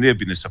tomorrow, and they've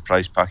been the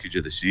surprise package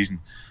of the season.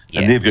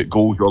 And they've got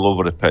goals all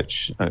over the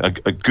pitch.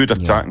 A good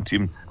attacking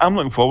team. I'm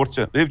looking forward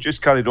to it. They've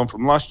just carried on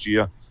from last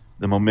year,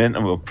 the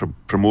momentum of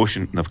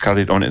promotion, and they've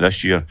carried on to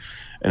this year.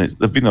 And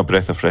they've been a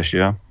breath of fresh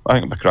air. I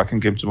think it'll be a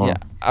cracking game tomorrow. Yeah,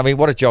 I mean,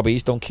 what a job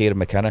he's done, Kieran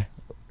McKenna.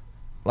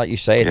 Like you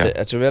say,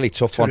 it's a really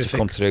tough one to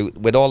come through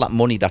with all that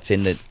money that's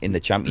in the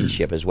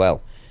championship as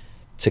well.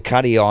 To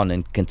carry on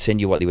and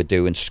continue what they were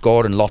doing,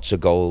 scoring lots of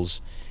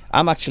goals.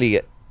 I'm actually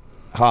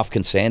half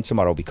concerned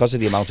tomorrow because of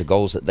the amount of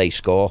goals that they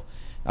score,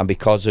 and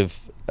because of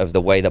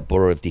the way that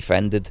Borough have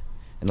defended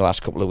in the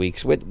last couple of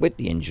weeks with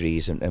the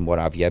injuries and what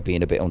have you,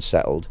 being a bit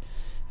unsettled.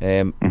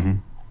 I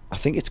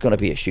think it's going to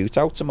be a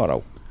shootout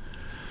tomorrow.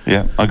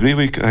 Yeah, I agree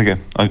with you again.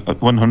 I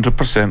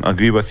 100%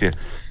 agree with you.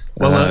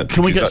 Well,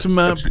 can we get some?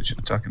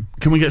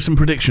 Can we get some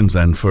predictions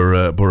then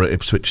for Borough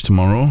Ipswich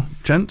tomorrow,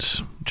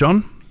 gents?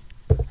 John,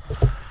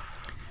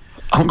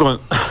 I'm going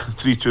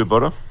 3-2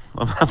 Borough.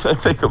 I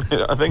think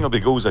it'll be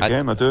goals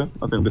again. I do.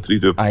 I think it'll be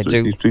 3-2. I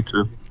do.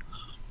 3-2.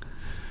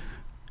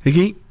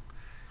 Higgy,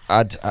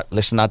 I'd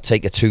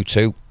take a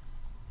 2-2.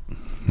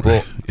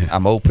 But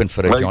I'm open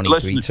for a Johnny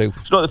 3-2.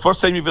 It's not the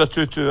first time you've had a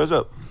 2-2, is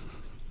it?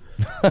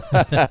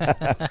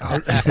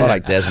 All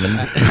right, Desmond.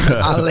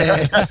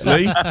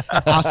 Lee?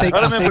 I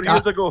remember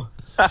years ago.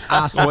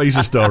 What is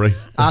the story?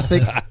 I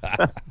think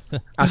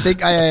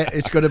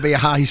it's going to be a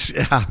high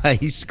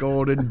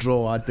scoring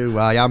draw.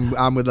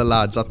 I'm with the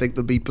lads. I think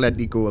there'll be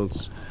plenty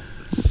goals.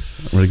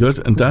 Very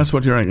good. And Daz,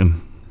 what do you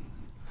reckon?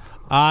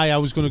 I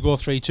was going to go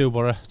 3-2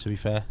 Borough. To be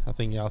fair, I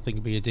think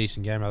it'll be a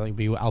decent game. I think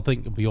it'll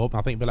be open.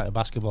 I think it'll be like a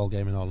basketball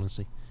game in all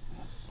honesty.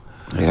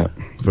 Yeah,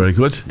 very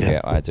good.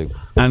 Yeah, I do.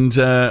 And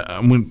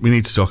we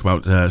need to talk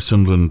about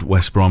Sunderland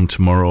West Brom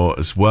tomorrow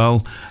as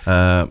well.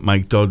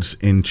 Mike Dodd's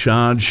in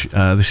charge.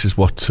 This is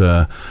what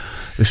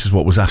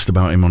was asked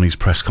about him on his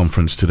press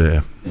conference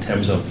today. In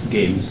terms of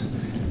games,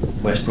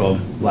 West Brom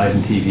live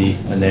on TV,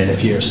 and then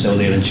if you're still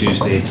there on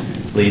Tuesday,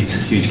 Leeds,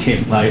 huge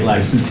game live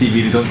on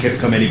TV. They don't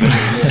come any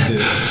better.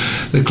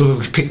 The club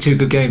have picked two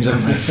good games,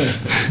 haven't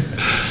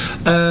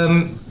they?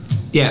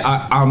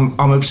 I'm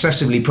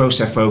obsessively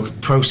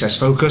process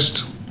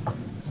focused.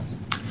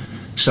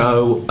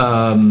 So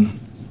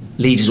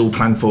Leeds is all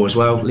planned for as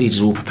well. Leeds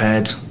is all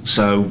prepared.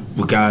 So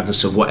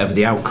regardless of whatever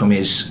the outcome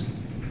is,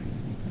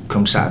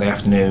 come Saturday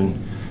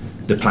afternoon,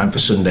 the plan for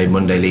Sunday,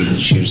 Monday, leading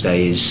to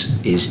Tuesday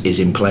is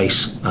in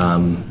place.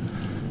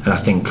 And I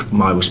think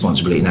my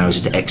responsibility now is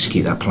to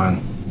execute that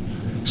plan.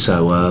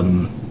 So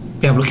I'm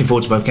looking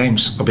forward to both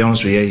games. I'll be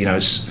honest with you.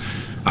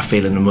 I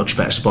feel in a much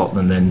better spot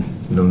than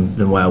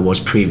where I was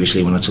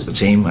previously when I took the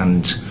team,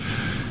 and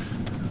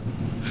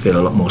feel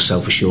a lot more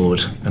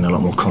self-assured and a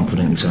lot more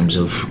confident in terms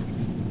of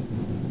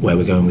where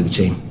we're going with the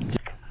team.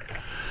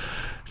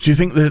 Do you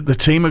think the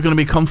team are going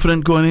to be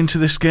confident going into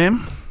this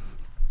game?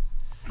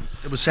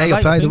 There was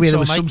by the way, there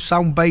was some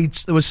sound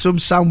bites. There was some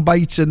sound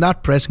bites in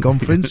that press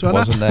conference,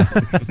 wasn't there?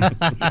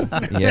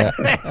 Yeah.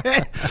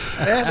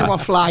 They were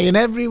flying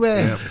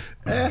everywhere.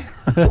 Oh,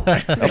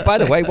 by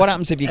the way, what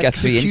happens if you get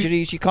 3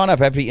 injuries? You can't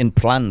have everything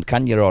planned,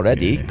 can you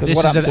already?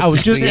 I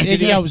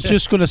was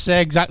just going to say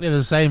exactly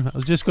the same.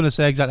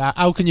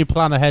 How can you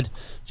plan ahead? Do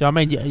you know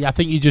what I mean? I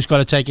think you just got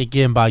to take it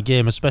game by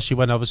game, especially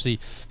when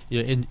obviously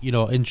you're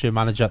interim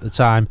manager at the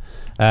time.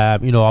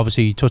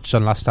 Obviously he touched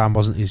on last time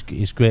wasn't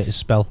his greatest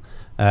spell.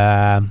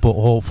 But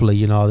hopefully,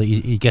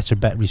 he gets a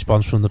better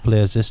response from the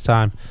players this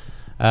time.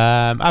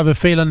 I have a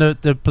feeling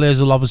that the players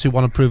will obviously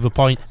want to prove a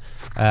point.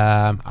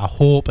 I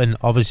hope, and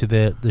obviously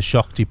the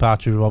shock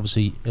departure of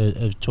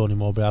Tony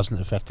Mowbray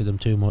hasn't affected them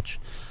too much.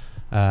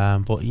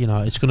 But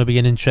it's going to be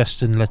an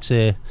interesting, let's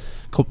say,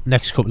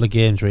 next couple of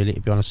games, really, to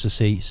be honest, to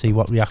see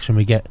what reaction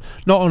we get,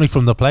 not only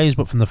from the players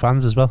but from the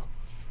fans as well.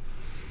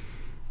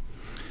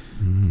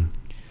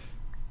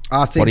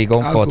 I think, what are you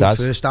going for, Daz?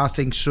 First, I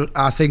think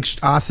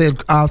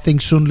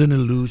Sunderland will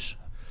lose,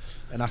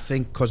 and I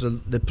think because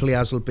the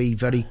players will be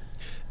very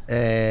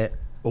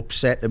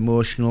upset,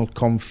 emotional,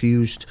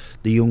 confused.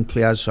 The young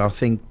players, I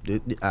think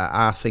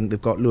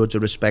they've got loads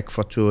of respect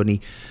for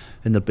Tony,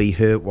 and they'll be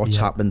hurt what's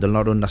happened. They'll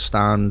not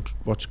understand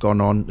what's gone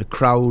on. The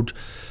crowd,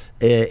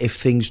 if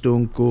things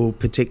don't go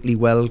particularly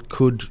well,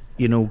 could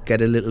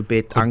get a little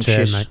bit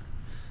anxious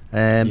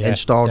and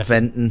start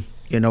venting.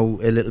 A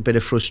little bit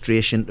of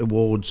frustration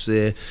towards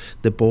the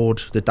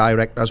board, the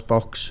director's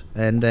box,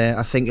 and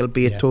I think it'll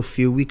be a tough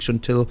few weeks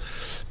until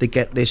they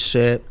get this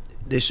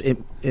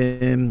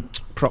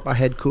proper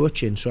head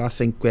coach in. So I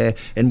think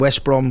and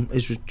West Brom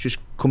is just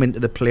come into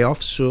the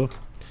playoffs, so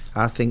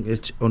I think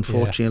it's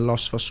unfortunately a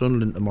loss for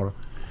Sunderland tomorrow.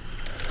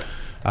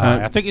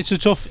 I think it's a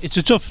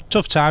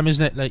tough time,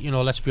 isn't it?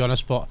 Let's be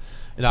honest, but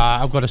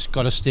I've got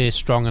to stay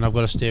strong, and I've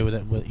got to stay with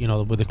it,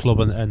 with the club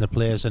and the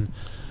players, and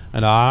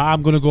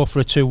I'm going to go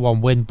for a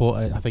 2-1 win,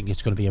 but I think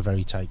it's going to be a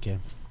very tight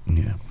game.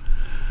 Yeah,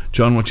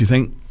 John, what do you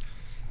think?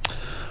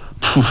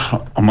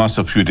 A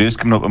massive few days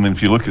coming up. I mean,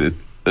 if you look at it,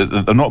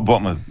 they're not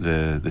bottom of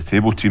the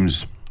table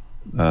teams,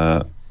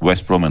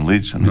 West Brom and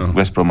Leeds. I mean,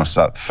 West Brom are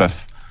sat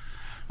 5th,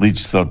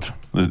 Leeds 3rd.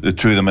 The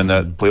two of them in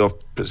the playoff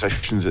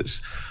positions.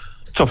 It's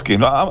a tough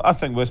game. I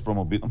think West Brom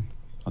will beat them.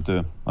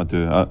 I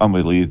do. I'm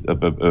with Lee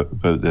about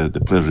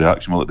the players'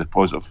 reaction. Will it be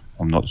positive?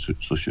 I'm not so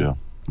sure.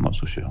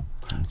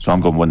 So I'm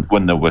going to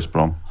win the West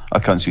Brom. I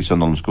can't see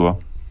Sunderland score.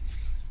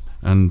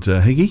 And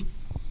Higgy?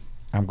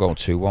 I'm going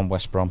 2-1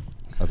 West Brom.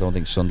 I don't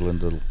think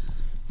Sunderland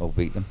will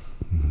beat them.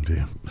 Oh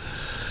dear.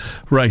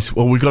 Right,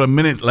 well, we've got a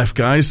minute left,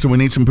 guys, so we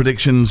need some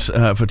predictions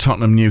for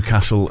Tottenham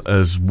Newcastle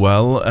as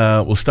well.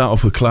 We'll start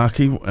off with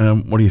Clarkey.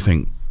 What do you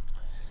think?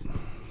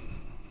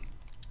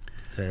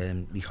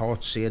 My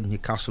heart's saying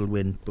Newcastle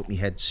win, but my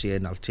head's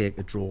saying I'll take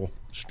a draw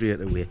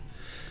straight away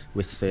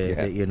with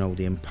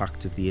the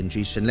impact of the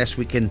injuries, unless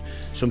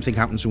something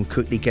happens and we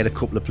quickly get a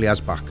couple of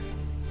players back.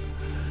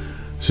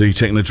 So you're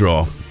taking a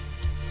draw?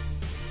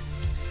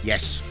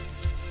 Yes.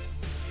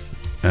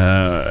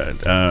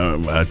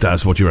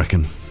 Daz, what do you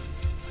reckon?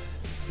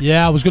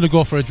 Yeah, I was going to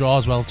go for a draw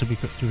as well, to be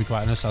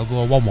quite honest. I'll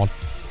go 1-1.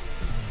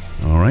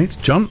 All right,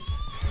 John?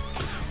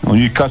 Well,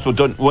 Newcastle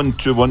done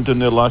 1-2-1 down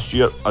there last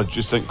year. I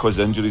just think because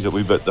injuries a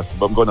wee bit different,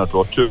 but I'm going to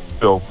draw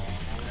 2-2.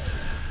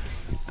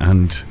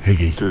 And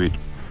Higgy? 2-8.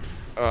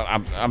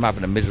 I'm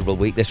having a miserable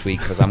week this week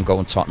because I'm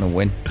going Tottenham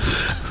win.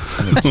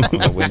 I think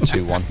Tottenham will win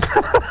 2-1.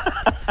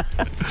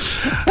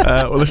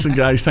 Well, listen,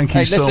 guys, thank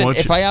you so much.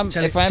 If I am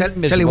tell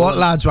you what,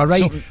 lads, we're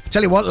right.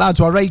 Tell you what,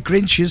 lads, we're right.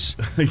 Grinches.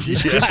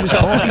 This Christmas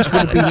party's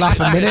going to be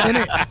laughing minute, isn't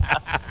it?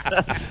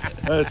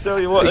 I tell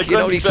you what, you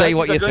can only say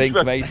what you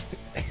think, mate.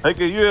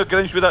 Higgy, you're a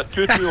Grinch with that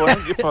Tutu on,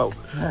 aren't you, pal?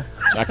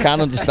 I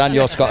can't understand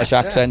your Scottish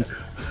accent.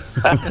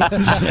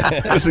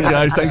 Listen,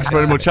 guys, thanks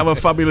very much. Have a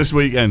fabulous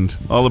weekend.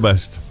 All the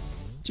best.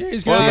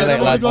 Cheers,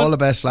 guys. All the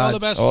best,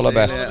 lads. All the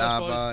best. Bye.